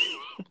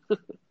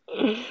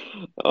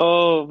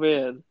 Oh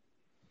man.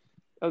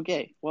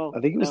 Okay, well, I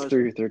think it was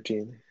 3 or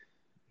 13.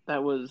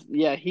 that was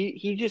yeah.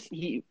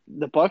 He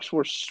the Bucks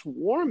were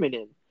swarming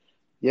him,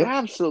 Yep.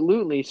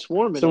 absolutely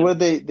swarming So him. what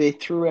they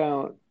threw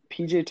out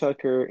PJ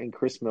Tucker and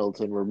Chris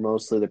Middleton were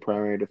mostly the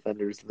primary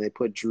defenders, and they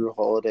put Drew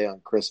Holiday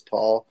on Chris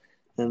Paul,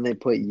 and then they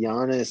put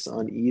Giannis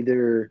on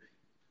either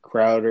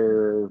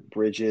Crowder,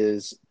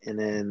 Bridges, and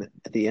then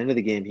at the end of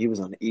the game he was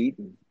on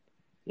Ayton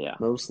Yeah,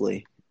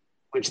 mostly.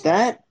 Which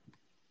that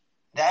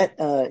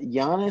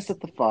Giannis at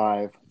the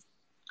 5,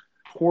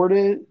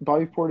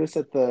 Bobby Portis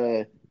at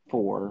the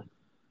 4,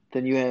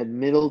 then you had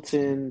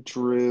Middleton,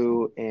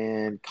 Drew,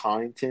 and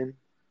Connington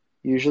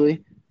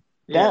usually.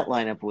 yeah. That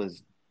lineup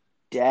was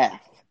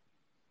death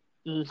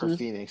for Hmm.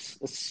 Phoenix,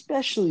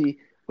 especially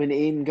when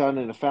Aiden got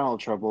into foul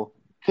trouble,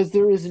 because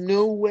there is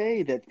no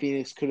way that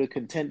Phoenix could have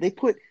contended. They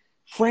put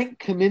Frank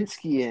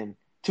Kaminsky in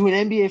to an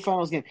NBA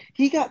Finals game.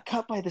 He got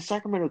cut by the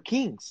Sacramento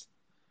Kings.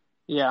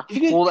 Yeah. If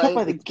you get Well, cut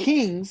by the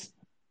Kings,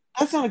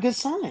 that's not a good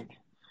sign.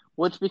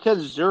 it's because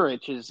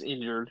Zurich is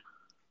injured.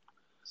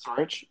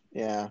 Sarge?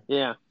 Yeah.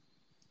 Yeah.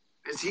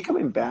 Is he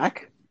coming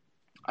back?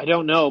 I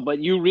don't know, but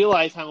you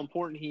realize how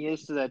important he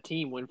is to that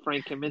team when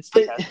Frank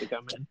Kaminsky But, has to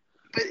come in.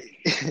 but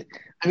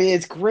I mean,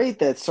 it's great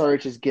that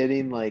Sarge is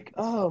getting like,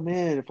 oh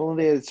man, if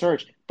only they had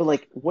Sarge. But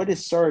like, what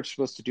is Sarge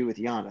supposed to do with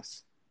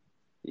Giannis?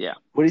 Yeah.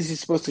 What is he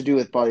supposed to do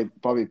with Bobby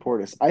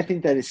Portis? I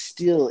think that is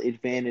still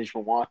advantage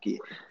Milwaukee.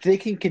 If they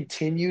can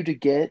continue to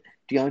get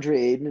DeAndre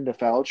Ayton into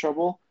foul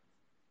trouble,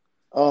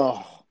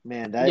 oh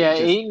man, Yeah,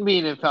 Aiden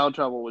being in foul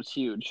trouble was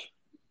huge.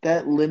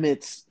 that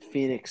limits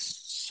Phoenix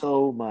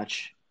so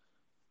much.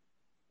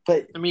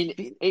 But I mean,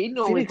 Aiden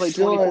only Phoenix played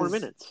still 24 has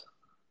minutes.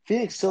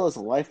 Phoenix still has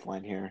a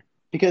lifeline here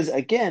because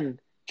again,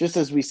 just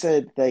as we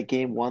said, that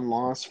game 1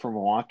 loss for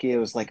Milwaukee, it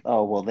was like,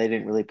 oh well, they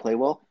didn't really play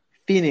well.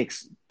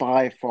 Phoenix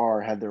by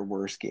far had their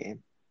worst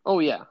game. Oh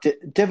yeah.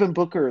 Devin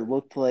Booker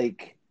looked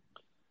like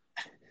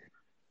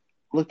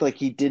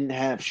he didn't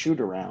have shoot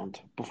around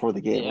before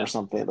the game or Yeah.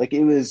 something. Like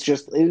it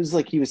was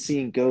like he was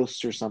seeing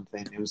ghosts or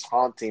something. It was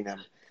haunting him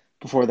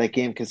before that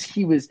game because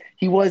he was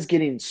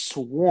getting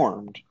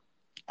swarmed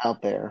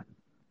out there.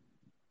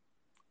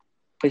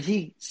 But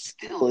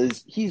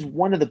he's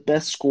one of the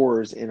best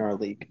scorers in our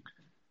league.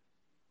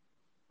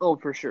 Oh,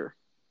 for sure.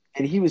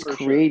 And he was For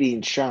sure.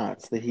 creating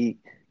shots that he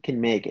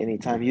can make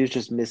anytime. He was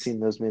just missing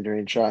those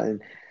mid-range shots.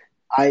 And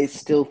I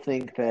still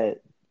think that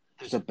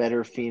there's a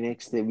better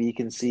Phoenix that we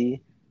can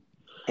see.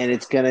 And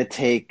it's going to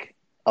take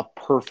a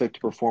perfect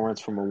performance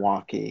from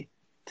Milwaukee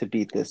to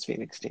beat this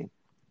Phoenix team.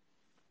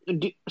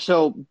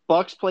 So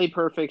Bucks play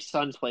perfect,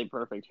 Suns play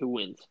perfect. Who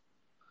wins?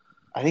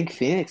 I think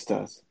Phoenix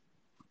does.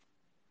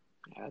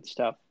 Yeah, that's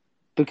tough.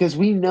 Because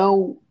we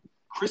know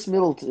Chris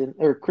Middleton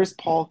or Chris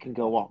Paul can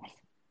go off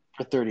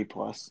for 30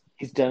 plus.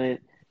 He's done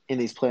it in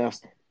these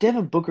playoffs.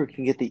 Devin Booker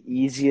can get the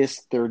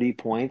easiest 30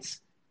 points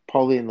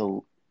probably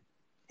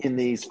in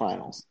these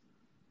finals.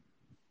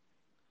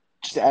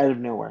 Just out of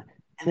nowhere.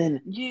 And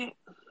then Yeah.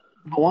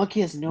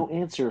 Milwaukee has no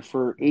answer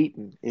for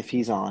Ayton if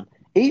he's on.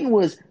 Ayton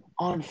was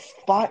on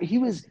fire. He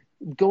was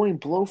going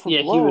blow for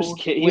Yeah, blow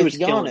he with was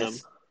killing him.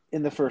 Giannis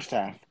in the first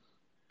half.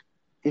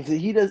 If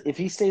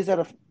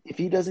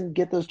he doesn't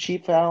get those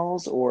cheap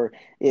fouls, or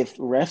if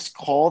refs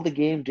call the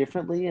game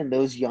differently and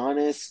those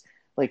Giannis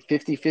like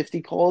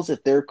 50-50 calls,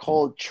 if they're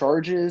called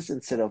charges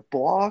instead of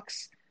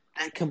blocks,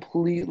 that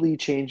completely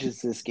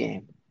changes this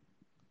game.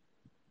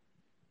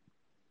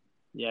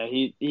 Yeah,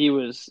 he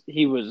was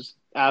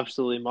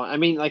absolutely. I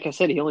mean, like I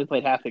said, he only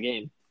played half the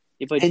game.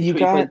 He played And he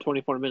played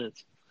 24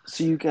 minutes.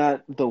 so you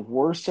got the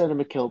worst out of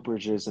Mikal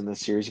Bridges in this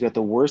series. You got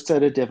the worst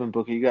out of Devin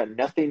Booker. You got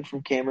nothing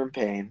from Cameron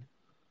Payne.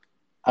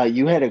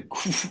 You had a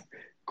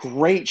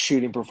great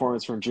shooting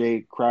performance from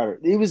Jay Crowder.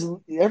 It was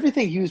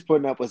everything he was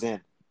putting up was in.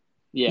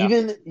 Yeah,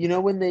 Even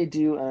when they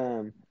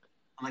do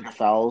like a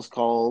foul's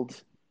called,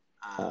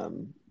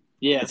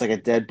 yeah, it's like a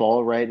dead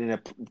ball, right? And a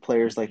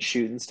player's like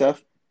shooting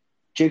stuff.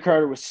 Jay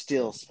Crowder was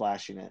still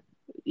splashing it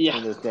yeah.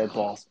 on those dead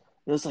balls.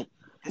 It was like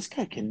this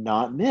guy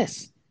cannot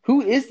miss.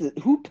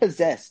 Who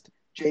possessed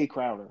Jay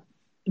Crowder?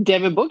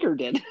 Devin Booker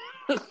did.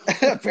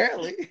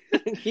 Apparently.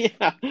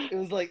 Yeah. It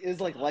was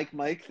like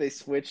Mike, they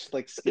switched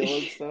like skill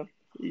and stuff.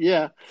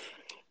 Yeah.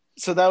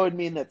 So that would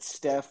mean that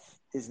Steph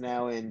is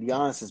now in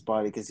Giannis's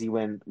body because he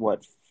went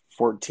what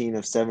 14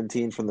 of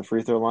 17 from the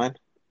free throw line.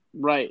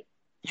 Right.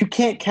 You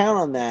can't count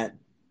on that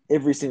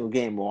every single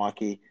game,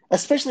 Milwaukee,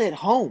 especially at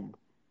home.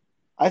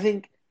 I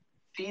think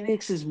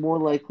Phoenix is more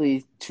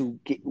likely to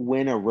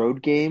win a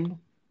road game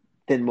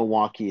than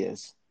Milwaukee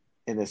is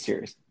in this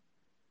series.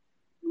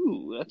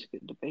 Ooh, that's a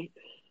good debate.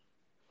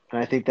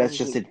 And I think That that's is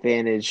just a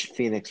advantage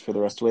Phoenix for the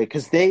rest of the way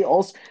because they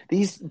also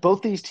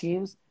both these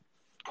teams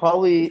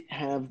probably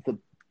have the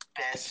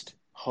best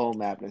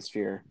home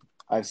atmosphere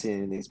I've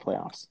seen in these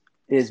playoffs.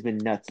 It has been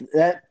nuts.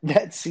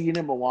 That scene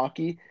in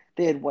Milwaukee,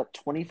 they had what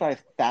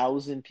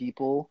 25,000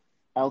 people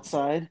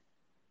outside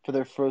for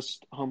their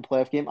first home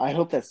playoff game. I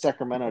hope that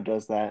Sacramento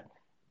does that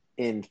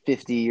in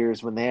 50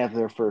 years when they have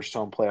their first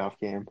home playoff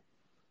game.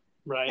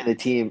 right. And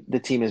the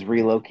team is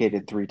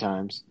relocated 3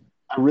 times.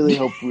 I really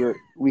hope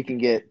we can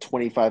get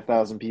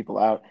 25,000 people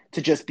out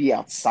to just be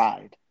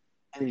outside,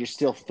 and you're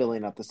still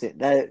filling up the state.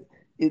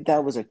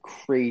 That was a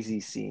crazy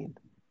scene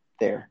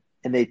there,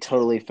 and they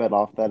totally fed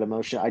off that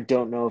emotion. I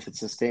don't know if it's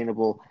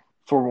sustainable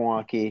for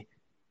Milwaukee,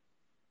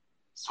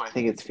 so I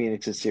think it's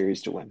Phoenix's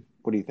series to win.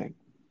 What do you think?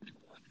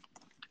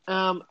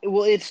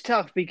 Well, it's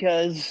tough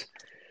because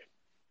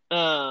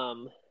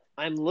um,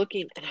 I'm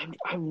looking and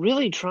I'm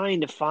really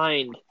trying to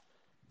find.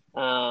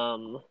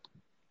 Um,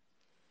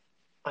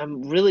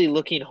 I'm really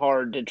looking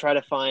hard to try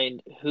to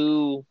find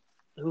who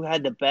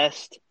had the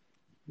best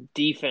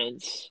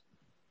defense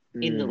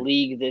in the Mm.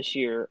 league this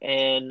year,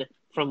 and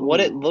from what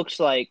it Ooh. looks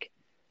like,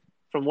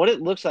 I'm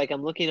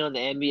looking on the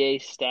NBA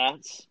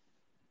stats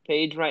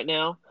page right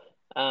now,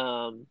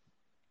 um,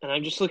 and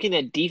I'm just looking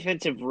at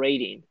defensive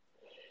rating,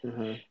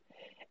 Uh-huh.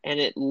 and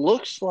it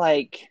looks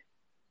like,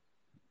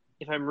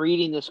 if I'm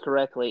reading this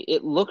correctly,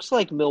 it looks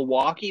like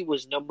Milwaukee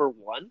was number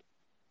one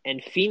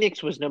and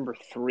Phoenix was number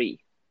three.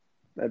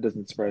 That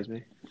doesn't surprise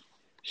me.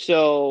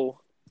 So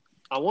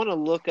I want to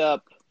look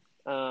up.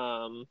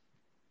 Um,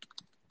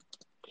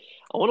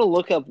 I want to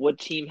look up what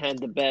team had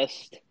the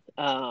best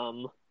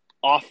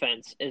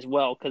offense as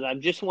well because I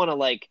just want to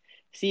like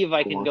see if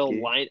I can go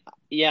Milwaukee. line.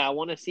 Yeah, I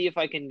want to see if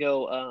I can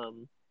go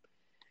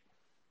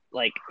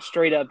like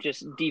straight up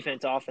just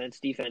defense, offense,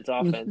 defense,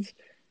 offense.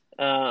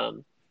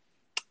 Um,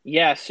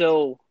 yeah.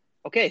 So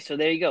okay, so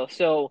there you go.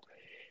 So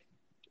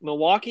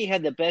Milwaukee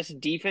had the best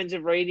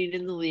defensive rating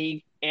in the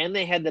league, and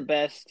they had the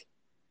best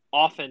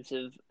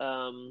offensive.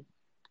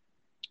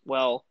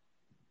 Well,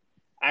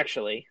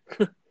 actually,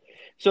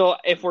 so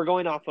if we're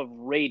going off of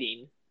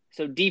rating,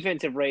 so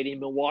defensive rating,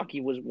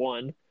 Milwaukee was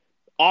one.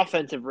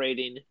 Offensive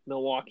rating,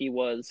 Milwaukee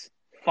was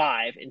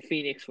five, and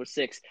Phoenix was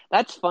six.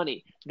 That's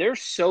funny. They're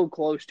so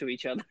close to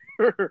each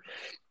other.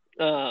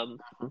 um,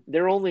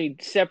 they're only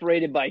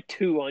separated by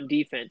two on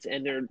defense,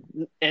 and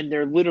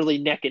they're literally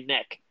neck and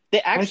neck. They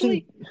I think.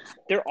 actually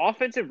their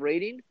offensive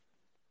rating,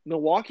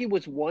 Milwaukee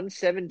was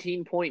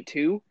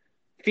 117.2,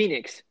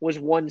 Phoenix was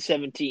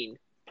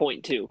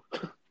 117.2.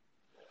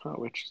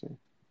 Oh, interesting.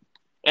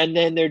 And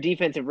then their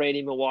defensive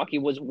rating, Milwaukee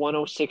was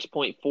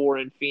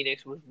 106.4 and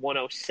Phoenix was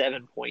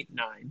 107.9.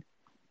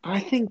 I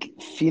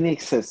think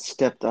Phoenix has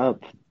stepped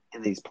up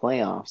in these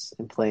playoffs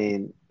and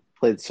played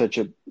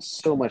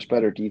so much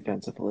better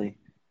defensively.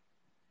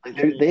 Like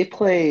Mm-hmm. they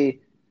play,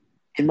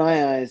 in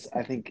my eyes,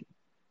 I think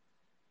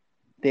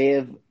they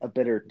have a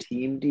better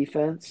team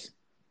defense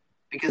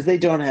because they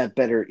don't have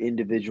better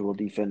individual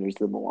defenders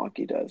than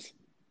Milwaukee does.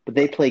 But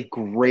they play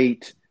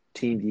great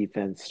team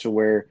defense to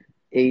where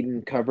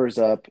Aiden covers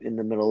up in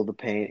the middle of the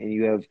paint, and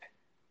you have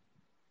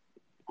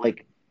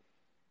like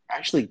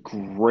actually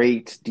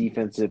great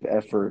defensive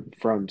effort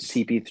from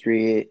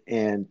CP3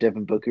 and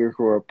Devin Booker,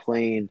 who are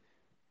playing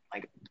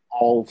like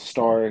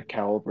all-star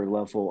caliber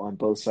level on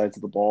both sides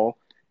of the ball.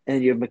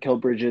 And you have Mikal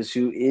Bridges,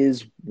 who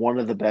is one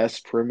of the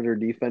best perimeter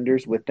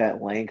defenders with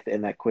that length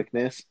and that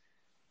quickness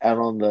out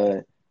on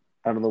the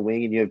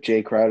wing. And you have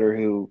Jay Crowder,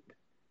 who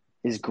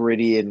is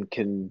gritty and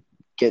can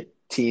get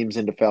teams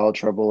into foul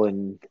trouble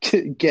and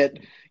get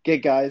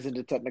guys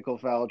into technical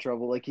foul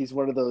trouble. Like he's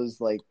one of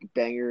those like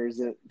bangers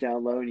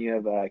down low. And you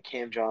have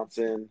Cam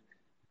Johnson,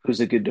 who's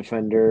a good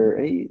defender.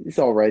 He's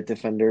all right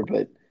defender,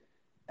 but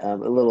a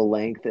little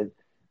length. And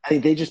I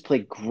think they just play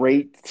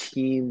great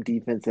team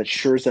defense that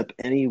shores up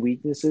any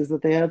weaknesses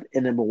that they have.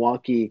 And then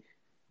Milwaukee,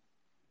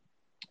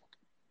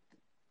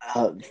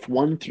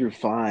 1 through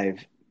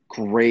 5,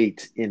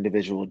 great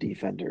individual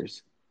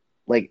defenders.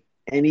 Like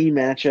any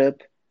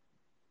matchup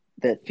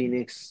that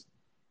Phoenix,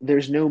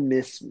 there's no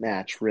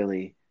mismatch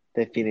really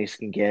that Phoenix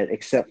can get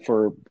except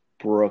for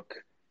Brook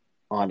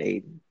on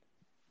Aiden.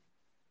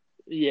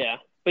 Yeah.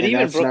 But And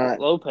even that's Brooke not,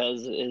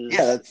 Lopez yeah, is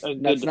that's a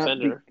good that's not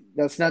defender.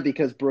 that's not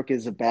because Brook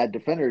is a bad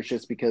defender. It's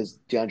just because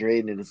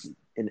DeAndre Aiden is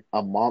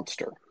a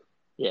monster.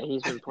 Yeah,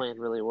 he's been playing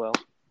really well.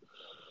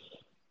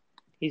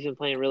 He's been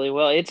playing really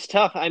well. It's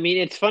tough. I mean,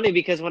 it's funny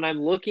because when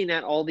I'm looking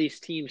at all these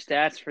team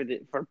stats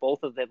for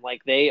both of them,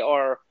 like they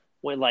are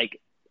when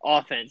like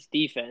offense,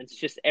 defense,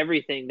 just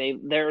everything.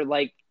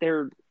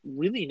 They're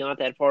really not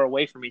that far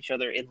away from each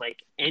other in like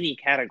any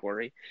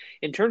category.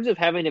 In terms of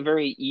having a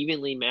very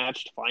evenly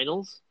matched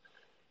finals,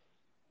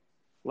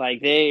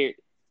 like this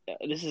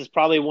is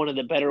probably one of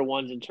the better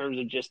ones in terms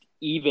of just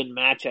even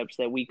matchups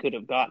that we could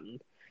have gotten.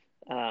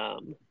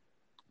 Um,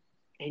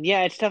 and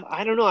yeah, it's tough.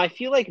 I don't know. I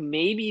feel like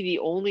maybe the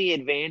only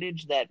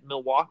advantage that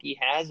Milwaukee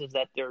has is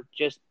that they're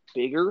just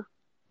bigger.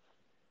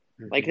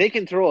 Like Mm-hmm. they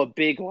can throw a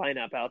big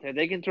lineup out there.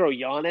 They can throw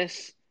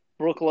Giannis,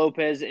 Brooke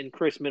Lopez, and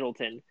Chris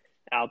Middleton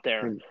out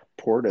there. And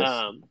Portis.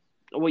 Um,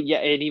 well, yeah,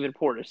 and even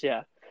Portis,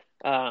 yeah.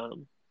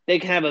 They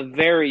can have a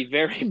very,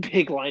 very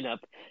big lineup.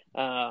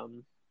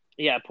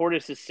 Yeah,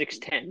 Portis is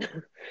 6'10".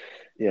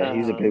 Yeah,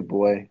 he's a big um,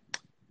 boy.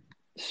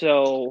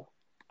 so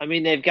I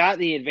mean they've got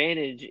the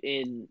advantage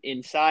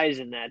in size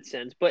in that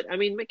sense. But I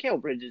mean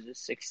Mikal Bridges is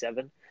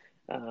 6'7".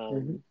 Mm-hmm.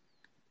 Um,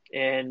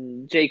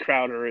 and Jay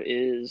Crowder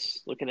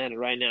is looking at it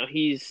right now.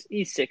 He's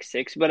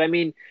 6'6", but I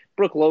mean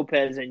Brooke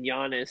Lopez and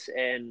Giannis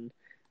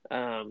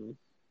um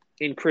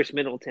and Chris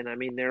Middleton. I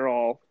mean they're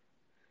all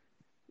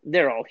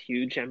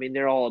huge. I mean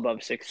they're all above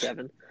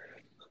 6'7".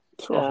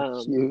 They're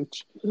all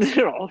huge.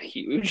 They're all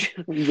huge.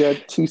 You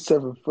got two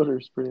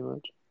 7-footers pretty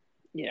much.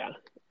 Yeah.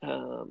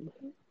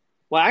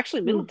 Well,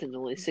 actually, Middleton's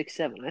only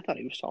 6'7". I thought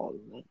he was taller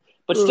than that.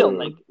 But still,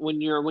 like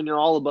when you're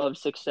all above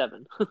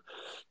 6'7",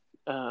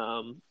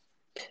 um,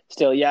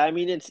 still, yeah. I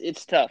mean,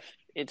 it's tough.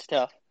 It's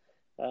tough.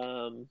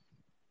 Um,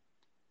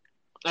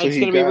 So it's he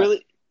gonna be got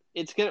really.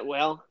 It's gonna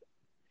well.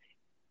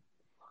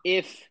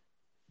 If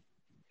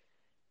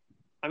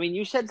I mean,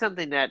 you said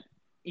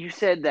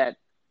that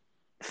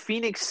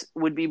Phoenix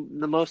would be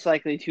the most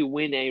likely to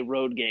win a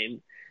road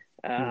game,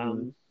 hmm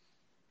um,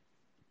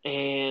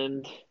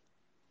 and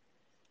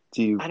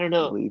Do you I don't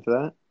know. believe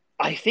that?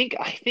 I think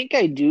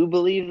I do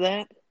believe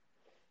that.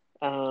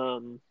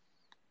 Um,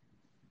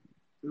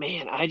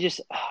 Man,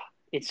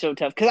 it's so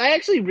tough because I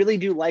actually really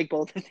do like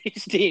both of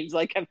these teams.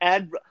 Like I've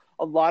had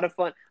a lot of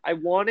fun. I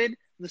wanted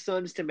the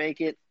Suns to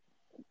make it,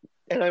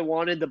 and I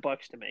wanted the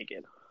Bucks to make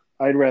it.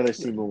 I'd rather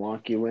see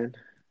Milwaukee win.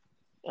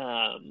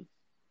 Um,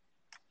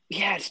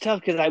 yeah, it's tough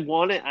because I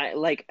want it. I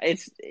like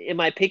it's. Am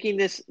I picking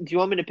this? Do you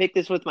want me to pick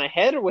this with my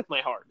head or with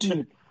my heart?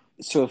 Dude,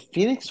 so if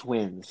Phoenix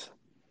wins,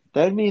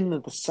 that would mean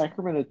that the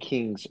Sacramento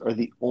Kings are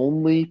the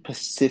only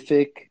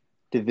Pacific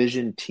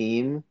Division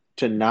team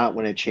to not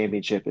win a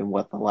championship in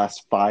the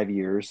last 5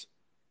 years?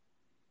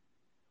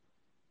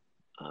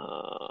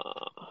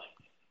 Uh,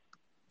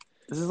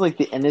 This is like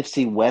the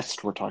NFC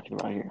West we're talking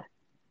about here.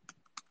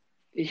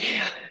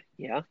 yeah,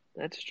 yeah,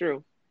 that's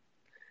true.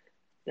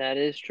 That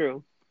is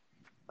true.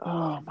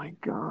 Oh my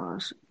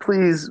gosh.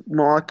 Please,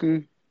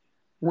 Milwaukee,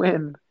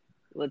 win.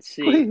 Let's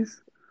see.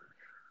 Please.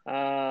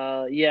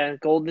 Yeah,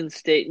 Golden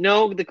State.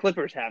 No, the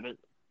Clippers haven't.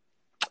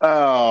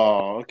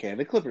 Oh, okay.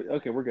 The Clippers.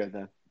 Okay, we're good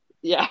then.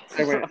 Yeah.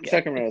 Okay.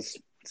 Sacramento's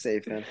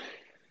safe then.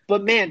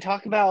 But man,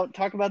 talk about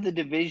the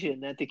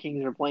division that the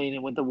Kings are playing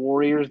in with the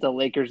Warriors, the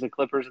Lakers, the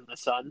Clippers, and the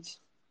Suns.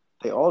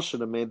 They all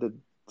should have made the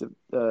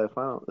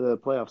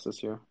playoffs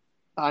this year.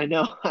 I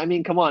know. I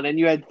mean, come on. And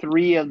you had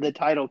three of the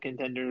title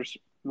contenders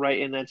right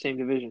in that same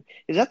division.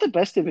 Is that the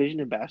best division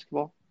in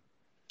basketball?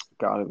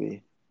 Gotta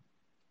be.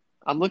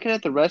 I'm looking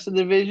at the rest of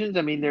the divisions.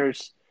 I mean,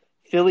 there's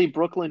Philly,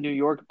 Brooklyn, New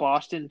York,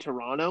 Boston,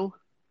 Toronto.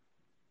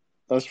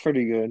 That was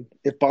pretty good.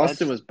 If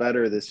Boston That's was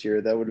better this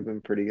year, that would have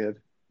been pretty good.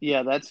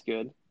 yeah, that's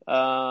good.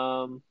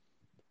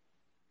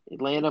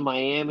 Atlanta,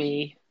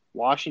 Miami,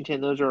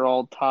 Washington. Those are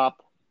all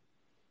top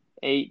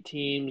 8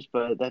 teams,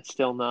 but that's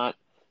still not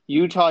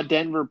Utah,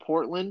 Denver,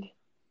 Portland.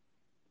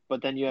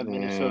 But then you have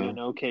Minnesota Nah, and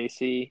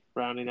OKC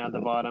rounding out the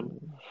bottom.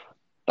 nah.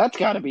 That's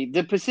got to be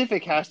the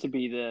Pacific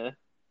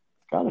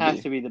Gotta has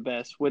be. to be the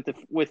best with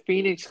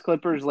Phoenix,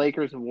 Clippers,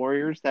 Lakers, and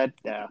Warriors. That's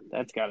got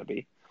to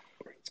be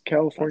It's that's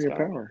California got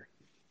to be power.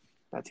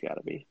 that's got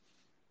to be.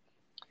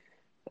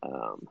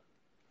 Um,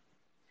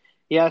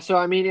 yeah. So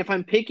I mean, if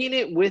I'm picking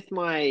it with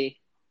my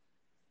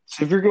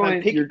So if if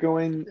I'm you're pick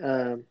going,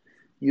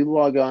 you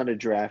log on to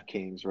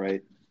DraftKings,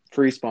 right?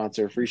 Free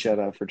sponsor, free shout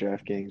out for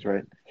DraftKings,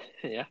 right?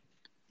 yeah.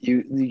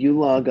 You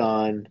log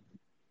on,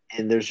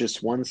 and there's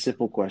just one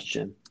simple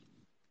question.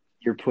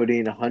 You're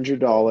putting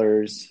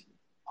 $100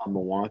 on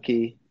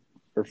Milwaukee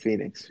or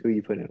Phoenix. Who are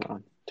you putting it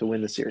on to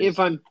win the If series?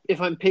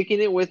 I'm picking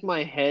it with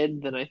my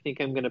head, then I think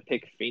I'm gonna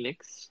pick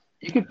Phoenix.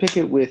 You could pick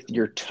it with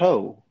your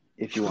toe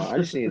if you want. I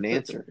just need an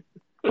answer.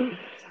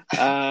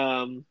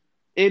 um,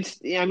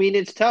 I mean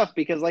it's tough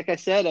because like I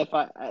said,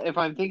 if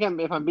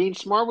I'm being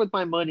smart with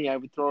my money, I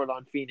would throw it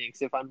on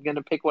Phoenix. If I'm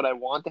gonna pick what I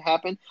want to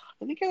happen,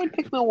 I think I would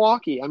pick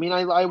Milwaukee. I mean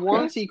I want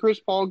Okay. to see Chris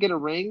Paul get a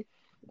ring.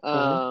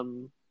 Uh-huh.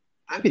 Um,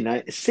 That'd be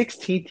nice.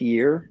 16th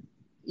year.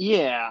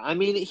 yeah, I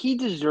mean he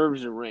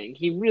deserves a ring.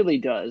 He really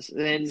does.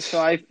 And so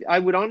I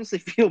would honestly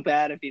feel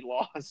bad if he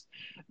lost,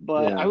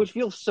 but I Yeah. would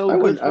feel so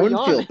good I for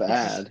wouldn't feel Giannis.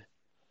 bad.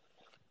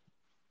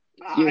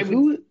 Yeah, I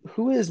would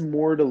who has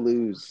more to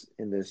lose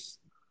in these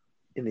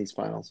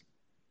finals?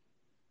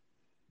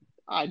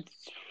 I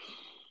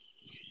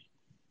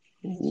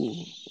Ooh.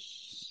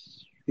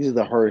 These are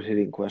the hard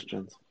hitting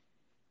questions.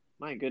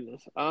 My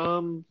goodness.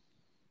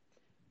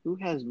 Who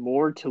has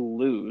more to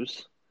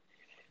lose?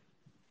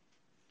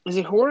 Is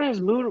it who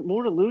has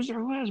more to lose or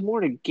who has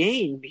more to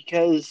gain?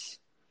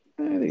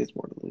 I think it's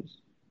more to lose.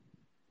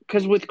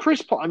 Because with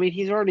Chris Paul, I mean,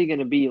 he's already going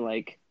to be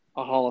like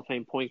a Hall of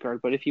Fame point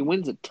guard. But if he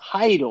wins a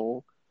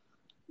title,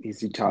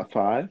 Is he top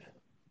five?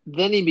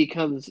 then he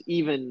becomes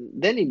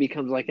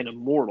like an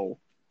immortal.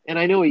 And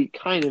I know he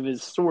kind of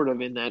is sort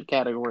of in that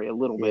category a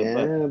little bit,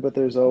 but Yeah, but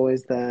there's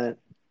always that.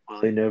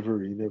 Well, he never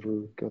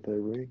got that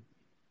ring.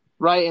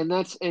 right,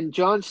 and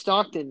John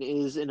Stockton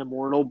is an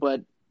immortal,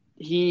 but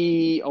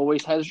he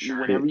always has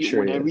Sure he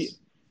is.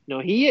 no,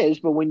 he is,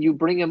 but when you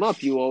bring him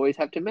up, you always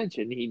have to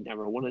mention he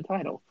never won a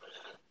title.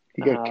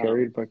 He got Um,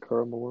 carried by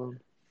Karl Malone.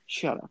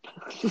 Shut up.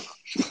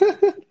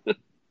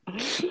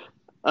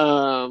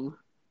 Um,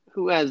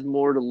 who has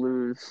more to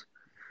lose?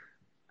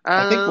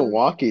 I think Um,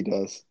 Milwaukee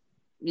does.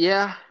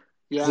 yeah,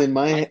 Because yeah,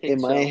 I in think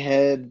my so.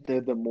 head,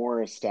 they're the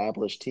more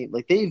established team.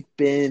 Like they've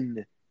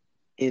been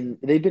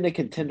a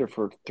contender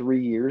for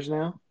 3 years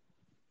now,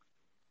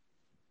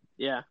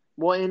 Yeah.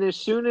 Well, and as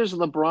soon as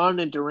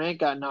LeBron and Durant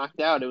got knocked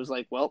out, it was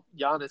like, well,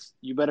 Giannis,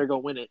 you better go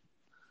win it.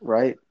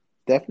 right?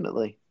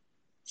 Definitely.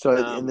 So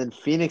and Um, then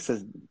Phoenix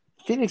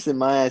in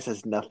my eyes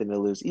has nothing to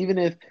lose. Even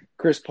if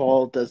Chris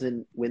Paul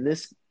doesn't win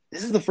this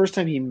is the first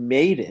time he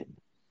made it.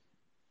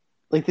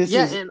 Like this yeah,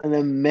 is and an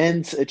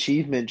immense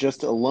achievement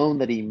just alone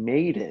that he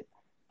made it.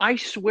 I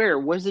swear,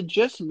 was it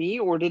just me,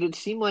 or did it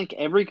seem like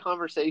every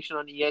conversation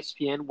on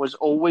ESPN was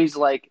always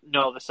like,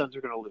 no, the Suns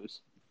are going to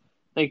lose.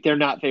 Like they're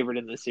not favored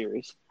in this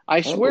series.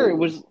 Oh,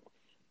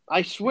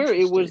 I swear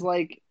interesting.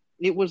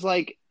 it was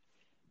like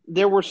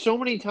there were so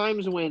many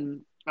times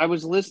when I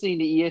was listening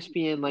to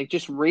ESPN, like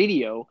just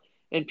radio,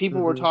 and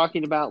people were Hmm.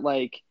 talking about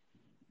like,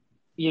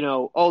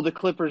 oh, the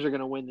Clippers are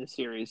going to win this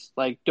series.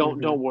 Like,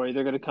 don't Hmm. worry,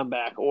 they're going to come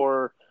back.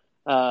 Or,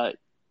 uh,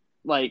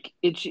 like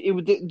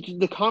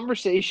the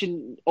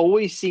conversation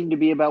always seemed to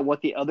be about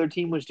what the other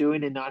team was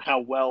doing and not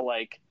how well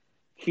like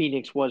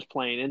Phoenix was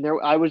playing. And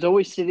there, I was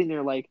always sitting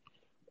there like,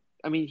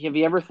 I mean, have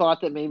you ever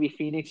thought that maybe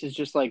Phoenix is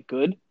just like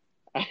good,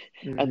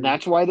 and Hmm.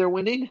 that's why they're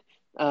winning?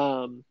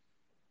 Um,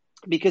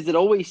 because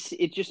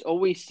it just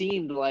always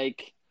seemed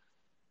like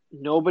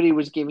nobody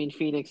was giving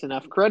Phoenix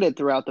enough credit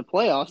throughout the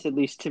playoffs. At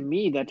least to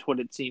me, that's what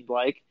it seemed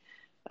like.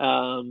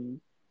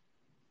 Um,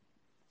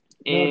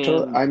 No,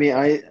 totally. and I mean,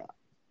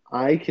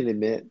 I can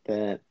admit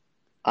that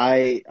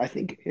I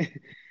think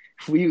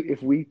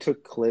if we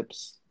took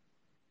clips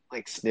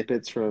like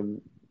snippets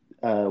from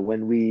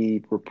when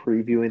we were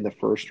previewing the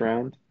first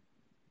round,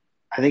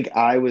 I think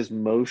I was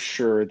most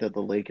sure that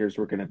the Lakers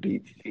were going to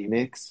beat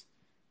Phoenix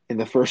in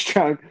the first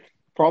round,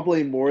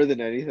 probably more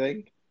than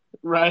anything.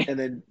 right, And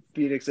then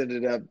Phoenix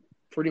ended up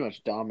pretty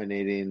much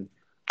dominating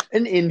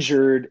an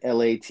injured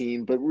LA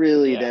team, but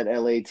really yeah, that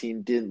LA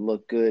team didn't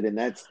look good, and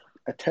that's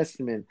a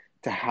testament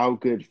to how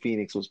good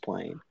Phoenix was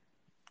playing.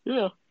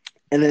 yeah,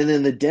 And then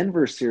in the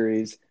Denver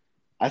series,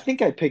 I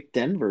think I picked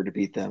Denver to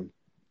beat them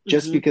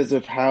just hmm because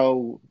of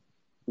how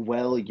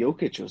well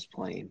Jokic was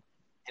playing.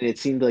 And it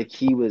seemed like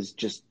he was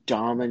just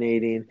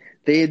dominating.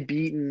 They had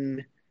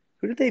beaten,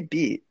 who did they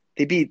beat?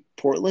 They beat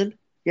Portland.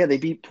 Yeah, they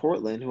beat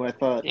Portland, who I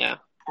thought yeah,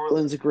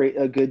 Portland's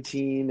a good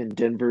team, and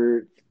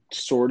Denver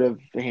sort of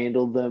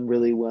handled them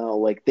really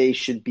well. Like they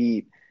should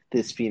beat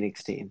this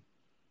Phoenix team.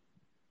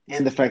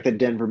 And the fact that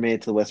Denver made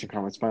it to the Western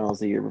Conference Finals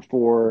the year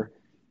before,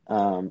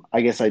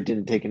 I guess I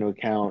didn't take into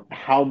account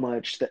how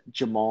much that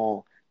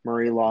Jamal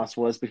Murray loss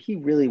was, but he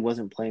really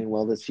wasn't playing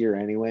well this year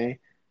anyway.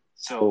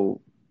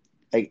 So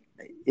like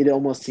it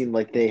almost seemed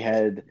like they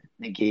had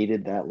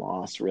negated that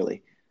loss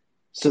really.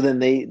 So then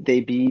they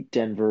beat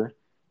Denver.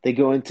 They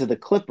go into the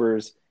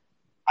Clippers.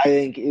 I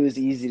think it was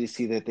easy to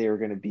see that they were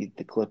going to beat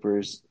the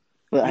Clippers,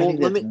 but I Well,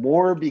 think that's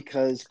more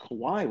because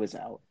Kawhi was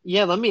out.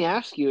 let me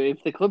ask you: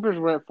 if the Clippers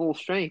were at full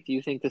strength, do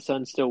you think the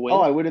Suns still Oh,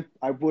 win?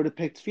 I would have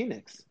picked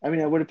Phoenix. I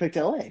mean, I would have picked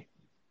LA.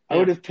 I Yeah,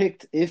 would have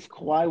picked if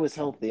Kawhi was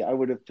healthy. I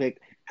would have picked,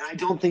 and I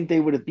don't think they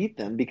would have beat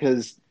them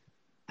because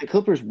the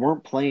Clippers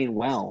weren't playing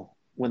well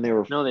when they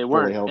were no, they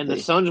fully weren't, and the healthy.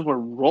 Suns were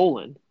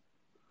rolling.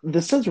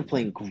 The Suns were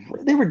playing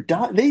great. They were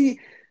they.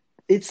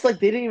 It's like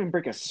they didn't even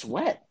break a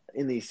sweat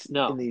in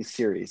No, these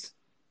series.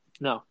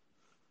 no,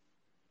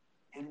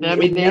 I It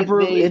mean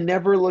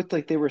never looked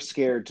like they were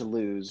scared to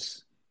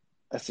lose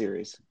a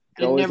series.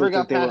 It it always never looked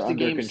like got they were past the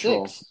under game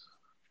control. six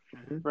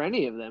Hmm. for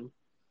any of them.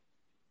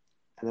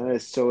 And that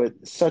is so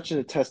it's such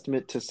a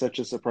testament to such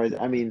a surprise.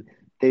 I mean,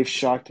 they've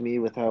shocked me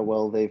with how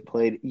well they've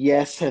played.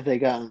 Yes, have they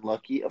gotten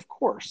lucky? Of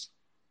course.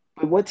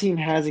 But what team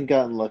hasn't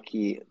gotten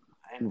lucky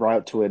en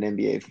route to an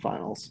NBA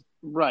Finals?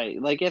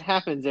 Right, like it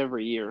happens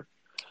every year.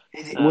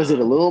 Was it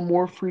a Um, little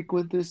more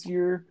frequent this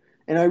year?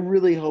 And I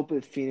really hope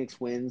if Phoenix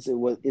wins,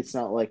 it's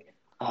not like,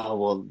 oh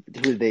well,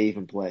 who did they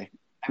even play?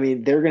 I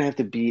mean, they're gonna have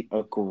to beat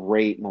a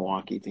great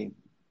Milwaukee team.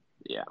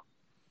 yeah,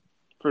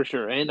 for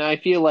sure, and I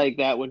feel like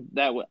that would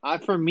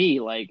for me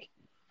like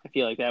I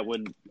feel like that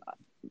would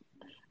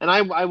And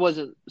I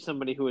wasn't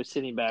somebody who was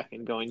sitting back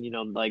and going,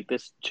 like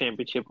this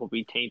championship will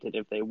be tainted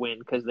if they win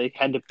because they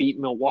had to beat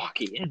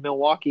Milwaukee, and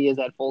Milwaukee is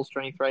at full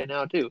strength right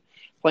now too,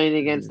 playing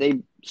against a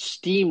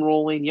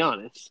steamrolling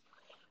Giannis.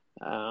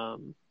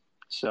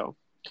 So,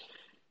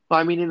 well,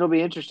 I mean, it'll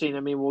be interesting. I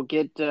mean, we'll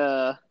get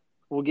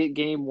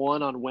game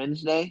one on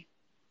Wednesday.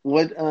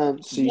 What?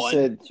 So you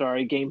said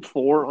Game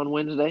four on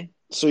Wednesday.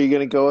 so you're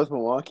gonna go with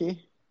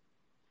Milwaukee?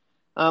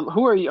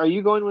 Who are you? Are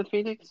you going with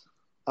Phoenix?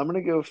 I'm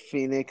gonna go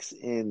Phoenix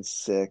in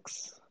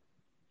 6.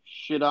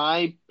 Should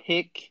I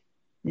pick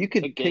You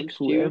could pick against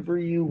you? whoever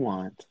you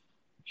want.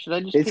 Should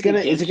I just It's pick gonna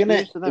is against it gonna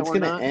you so that it's we're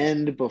gonna not?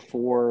 end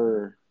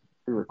before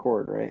we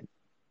record, right?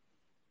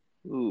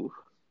 Ooh,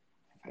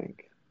 I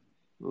think.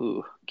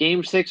 ooh.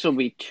 Game six will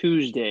be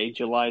Tuesday,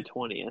 July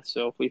 20th.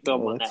 So if we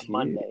film Oh, on that's that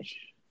Monday, huge.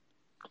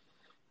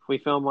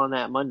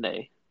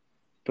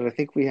 But I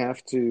think we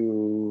have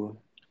to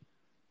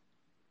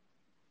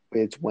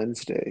wait, it's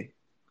Wednesday.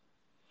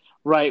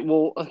 right?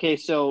 Well, okay.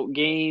 So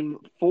game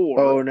four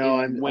Oh no,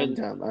 is I'm when.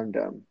 dumb. I'm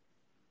dumb.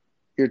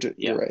 Yeah.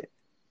 You're right.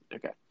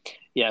 Okay.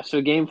 Yeah.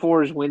 So game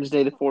four is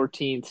Wednesday the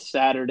 14th.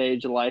 Saturday,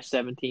 July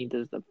 17th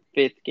is the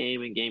fifth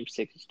game, and game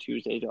six is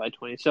Tuesday, July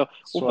 20th. So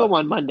we'll So film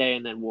on Monday,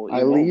 and then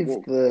I we'll, leave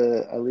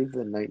we'll I leave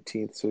the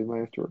 19th, so we might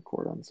have to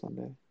record on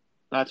Sunday.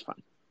 That's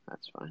fine.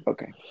 That's fine.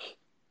 Okay.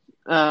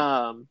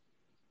 Um.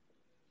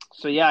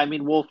 So yeah, I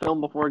mean, we'll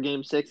film before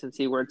Game Six and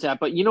see where it's at.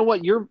 But you know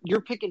what? You're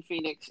picking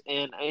Phoenix,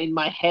 and in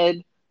my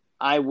head,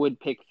 I would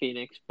pick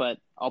Phoenix, but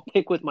I'll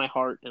pick with my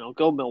heart and I'll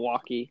go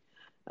Milwaukee,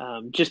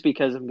 just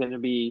because I'm going to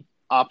be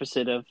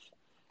opposite of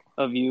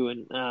you,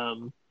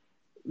 and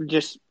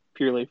just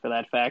purely for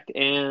that fact.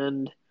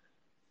 And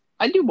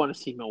I do want to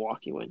see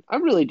Milwaukee win. I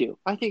really do.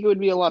 I think it would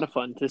be a lot of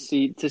fun to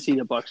see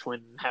the Bucks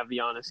win and have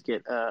Giannis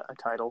get a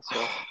title.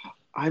 So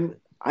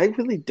I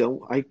really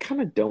don't I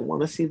kind of don't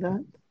want to see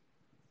that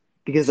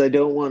because I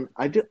don't want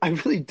I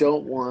really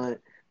don't want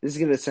this is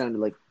going to sound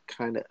like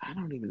kind of I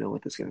don't even know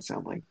what this is going to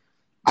sound like.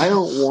 I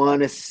don't want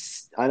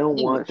the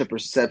English,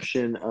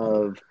 perception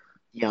of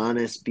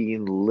Giannis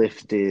being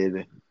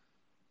lifted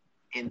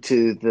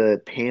into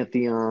the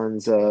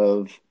pantheons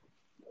of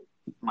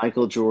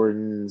Michael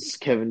Jordan's,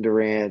 Kevin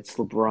Durant's,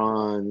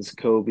 LeBron's,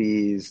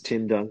 Kobe's,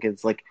 Tim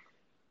Duncan's. Like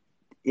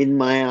in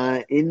my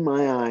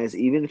eyes,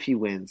 even if he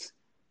wins,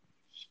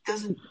 he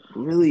doesn't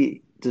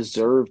really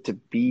deserve to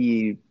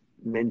be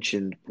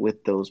mentioned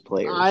with those I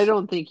players.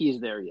 don't think he's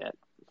there yet.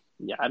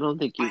 Yeah, I don't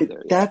think he's there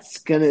yet. That's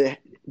gonna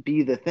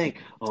be the thing.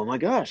 Oh my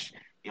gosh,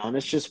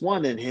 Giannis just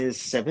won in his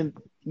 7th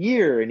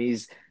year, and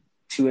he's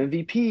 2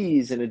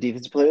 MVPs and a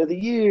Defensive Player of the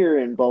Year,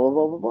 and blah blah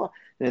blah blah blah.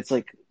 And it's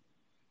like,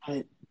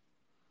 but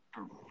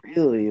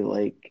really,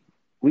 like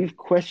we've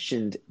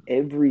questioned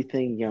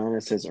everything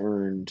Giannis has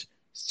earned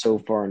so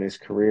far in his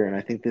career, and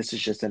I think this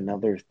is just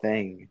another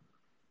thing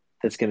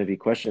that's going to be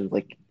questioned.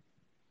 Like,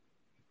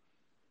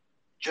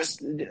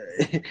 just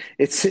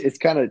it's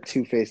kind of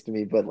two faced to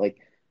me, but like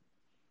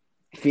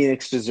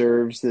Phoenix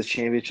deserves this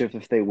championship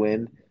if they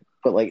win,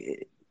 but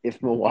like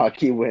if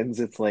Milwaukee wins,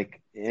 it's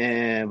like,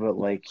 but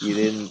like you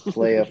didn't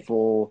play a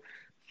full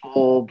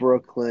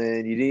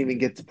Brooklyn, you didn't even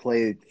get to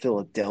play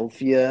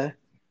Philadelphia,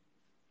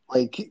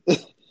 like you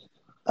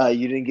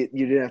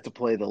didn't have to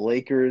play the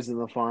Lakers in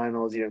the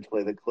finals, you didn't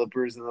play the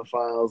Clippers in the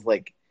finals,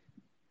 like,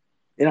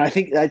 and I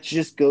think that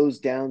just goes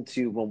down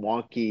to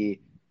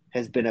Milwaukee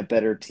has been a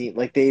better team,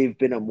 like they've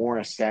been a more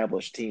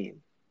established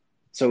team.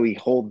 So we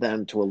hold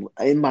them to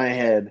in my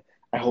head,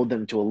 I hold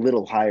them to a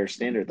little higher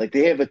standard. Like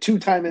they have a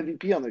 2-time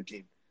MVP on their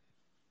team.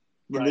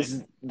 And Right. this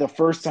is the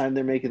first time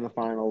they're making the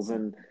finals.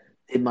 And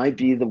it might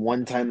be the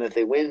one time that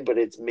they win, but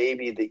it's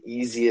maybe the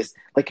easiest.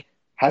 Like,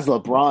 has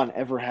LeBron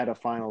ever had a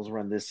finals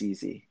run this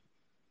easy?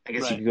 I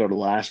guess you Right. could go to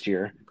last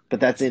year, but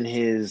that's in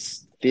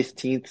his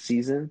 15th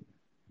season.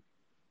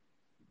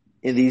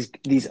 And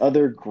these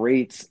other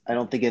greats, I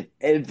don't think have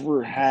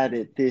ever had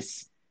it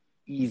this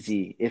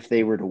easy if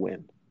they were to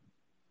win.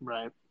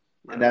 Right. And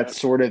Right.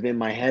 that's sort of in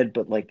my head,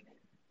 but like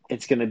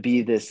it's going to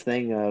be this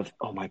thing of,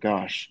 oh my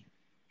gosh,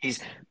 he's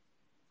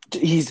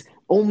he's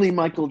only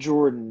Michael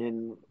Jordan,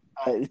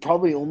 and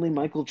probably only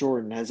Michael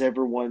Jordan has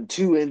ever won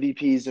 2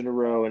 MVPs in a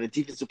row and a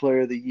Defensive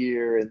Player of the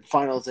Year and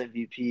Finals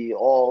MVP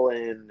all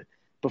in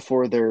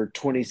before they're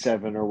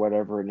 27 or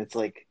whatever. And it's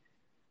like,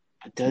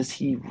 does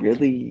he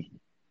really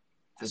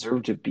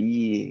deserve to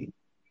be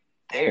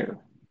there?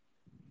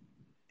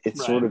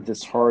 It's sort Right. of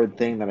this hard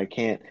thing that I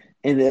can't,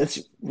 and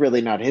it's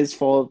really not his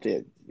fault.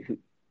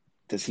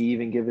 Does he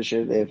even give a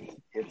shit if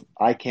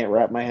I can't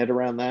wrap my head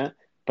around that?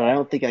 But I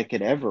don't think I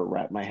could ever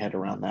wrap my head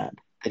around that.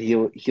 That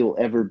he'll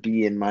ever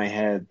be in my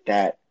head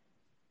that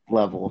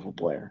level of a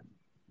player.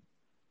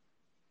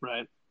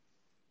 Right.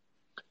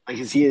 Like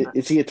is he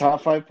a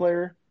top 5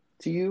 player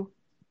to you?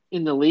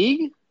 In the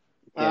league,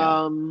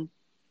 Yeah.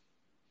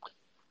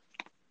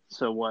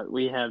 so what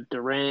we have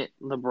Durant,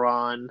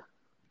 LeBron,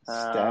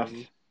 Steph,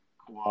 um,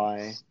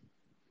 Kawhi.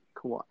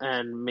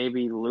 and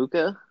maybe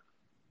Luca.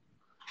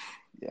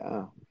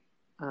 Yeah.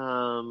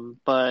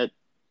 But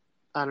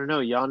I don't know.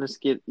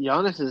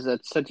 Giannis is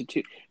at such a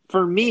two.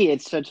 For me,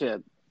 it's such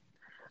a.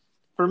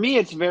 For me,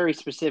 it's very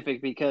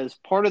specific because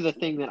part of the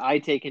thing that I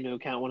take into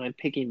account when I'm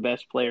picking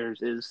best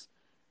players is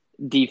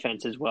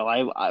defense as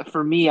well.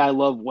 For me, I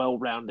love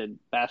well-rounded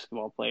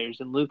basketball players,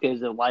 and Luka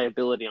is a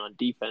liability on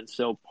defense.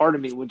 So part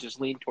of me would just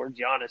lean towards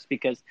Giannis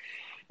because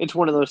it's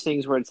one of those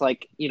things where it's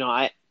like,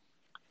 I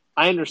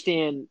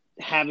understand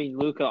having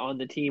Luka on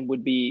the team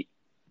would be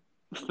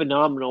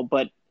phenomenal,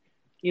 but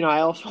I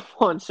also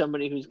want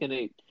somebody who's going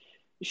to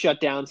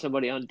shut down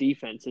somebody on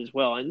defense as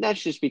well. And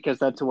that's just because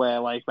that's the way I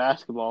like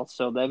basketball.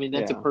 So, I mean,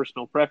 that's a Yeah.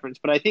 personal preference.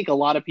 But I think a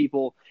lot of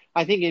people,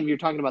 I think if you're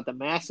talking about the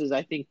masses,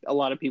 I think a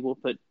lot of people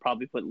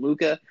probably put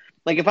Luka.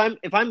 Like if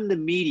I'm the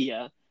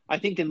media, I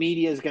think the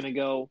media is going to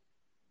go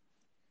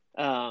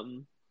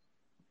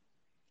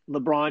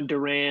LeBron,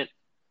 Durant.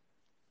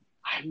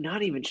 I'm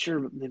not even sure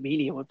the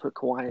media would put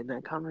Kawhi in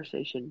that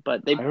conversation,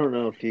 but I don't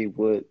know if he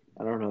would.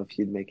 I don't know if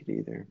he'd make it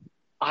either.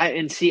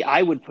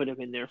 I would put him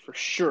in there for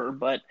sure,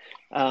 but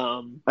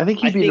I think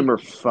I he'd be think number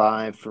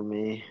 5 for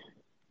me.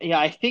 yeah,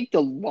 I think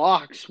the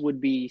locks would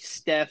be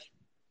Steph,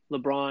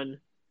 LeBron,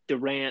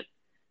 Durant,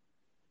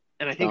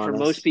 and I think for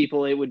most Giannis.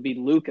 people it would be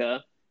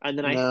Luca. And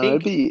then I No,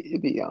 it'd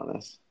think, be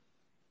Giannis.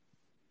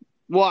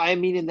 well, I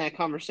mean, in that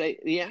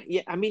conversation,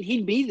 yeah, I mean,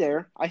 he'd be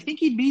there. I think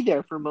he'd be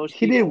there for most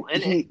He did. people,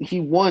 and He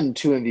won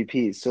 2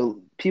 MVPs,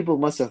 so people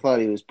must have thought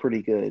he was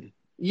pretty good.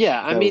 yeah,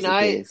 If I that was mean, the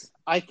case.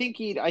 I think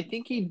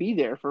he'd be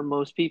there for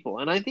most people,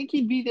 and I think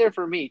he'd be there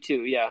for me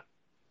too. Yeah.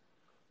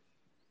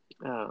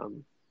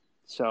 Um,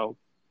 so,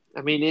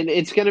 I mean,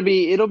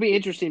 it'll be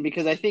interesting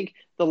because I think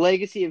the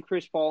legacy of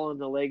Chris Paul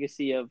and the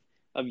legacy of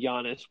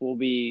Giannis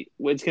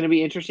it's going to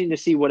be interesting to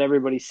see what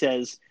everybody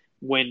says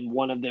when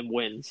one of them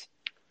wins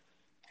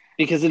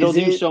because it'll Is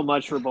do it so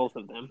much for both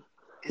of them.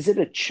 is it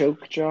a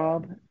choke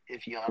job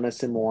if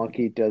Giannis in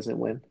Milwaukee doesn't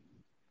win?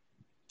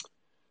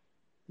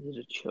 It's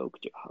a choke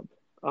job.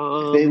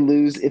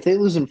 If they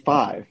lose in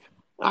 5,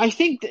 I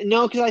think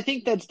no, because I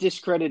think that's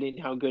discrediting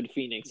how good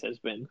Phoenix has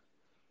been.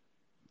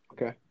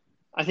 okay.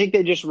 I think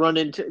they just run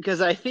into because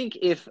I think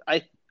if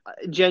I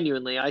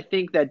genuinely I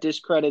think that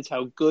discredits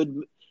how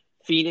good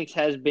Phoenix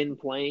has been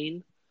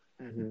playing.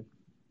 Hmm.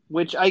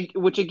 Which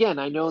again,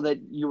 I know that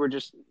you were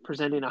just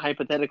presenting a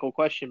hypothetical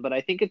question, but I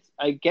think it's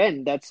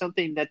again that's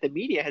something that the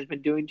media has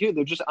been doing too.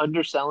 They're just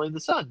underselling the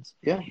Suns,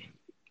 Yeah.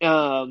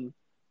 um,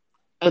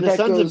 and But the that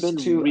Suns have goes been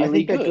to I really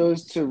think that good.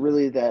 goes to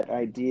really that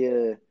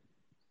idea.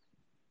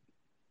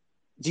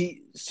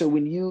 So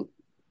when you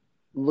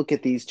look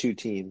at these two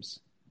teams,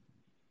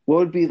 what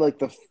would be like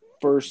the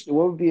first?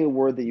 What would be a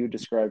word that you would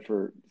describe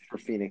for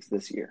Phoenix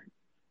this year?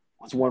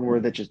 What's one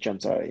word that just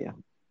jumps out at you?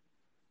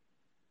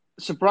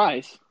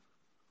 Surprise,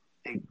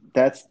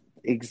 That's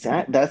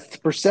exact. That's the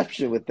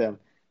perception with them.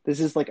 This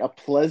is like a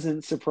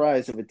pleasant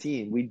surprise of a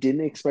team. We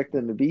didn't expect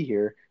them to be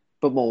here,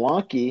 but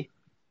Milwaukee,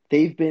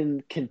 they've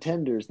been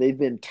contenders. They've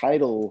been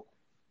title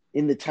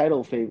in the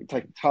title favorite,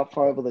 like top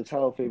 5 of the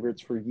title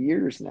favorites for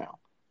years now.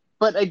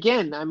 but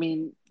again, I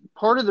mean,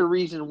 part of the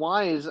reason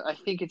why is I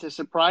think it's a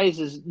surprise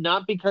is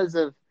not because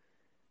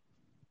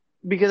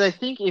I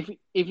think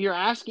if you're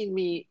asking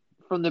me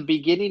from the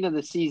beginning of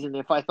the season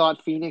if I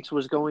thought Phoenix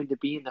was going to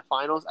be in the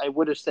finals, I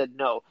would have said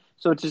no.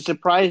 So it's a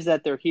surprise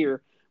that they're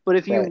here. But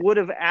if you That would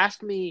have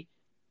asked me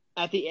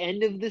at the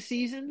end of the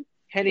season,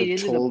 heading have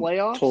into the told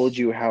playoffs,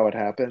 you how it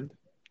happened.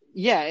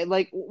 yeah,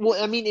 like,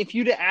 well, I mean, if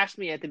you'd have asked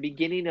me at the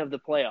beginning of the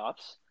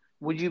playoffs,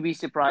 would you be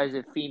surprised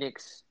if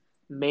Phoenix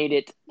made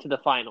it to the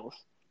finals?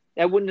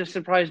 That wouldn't have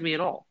surprised me at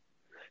all.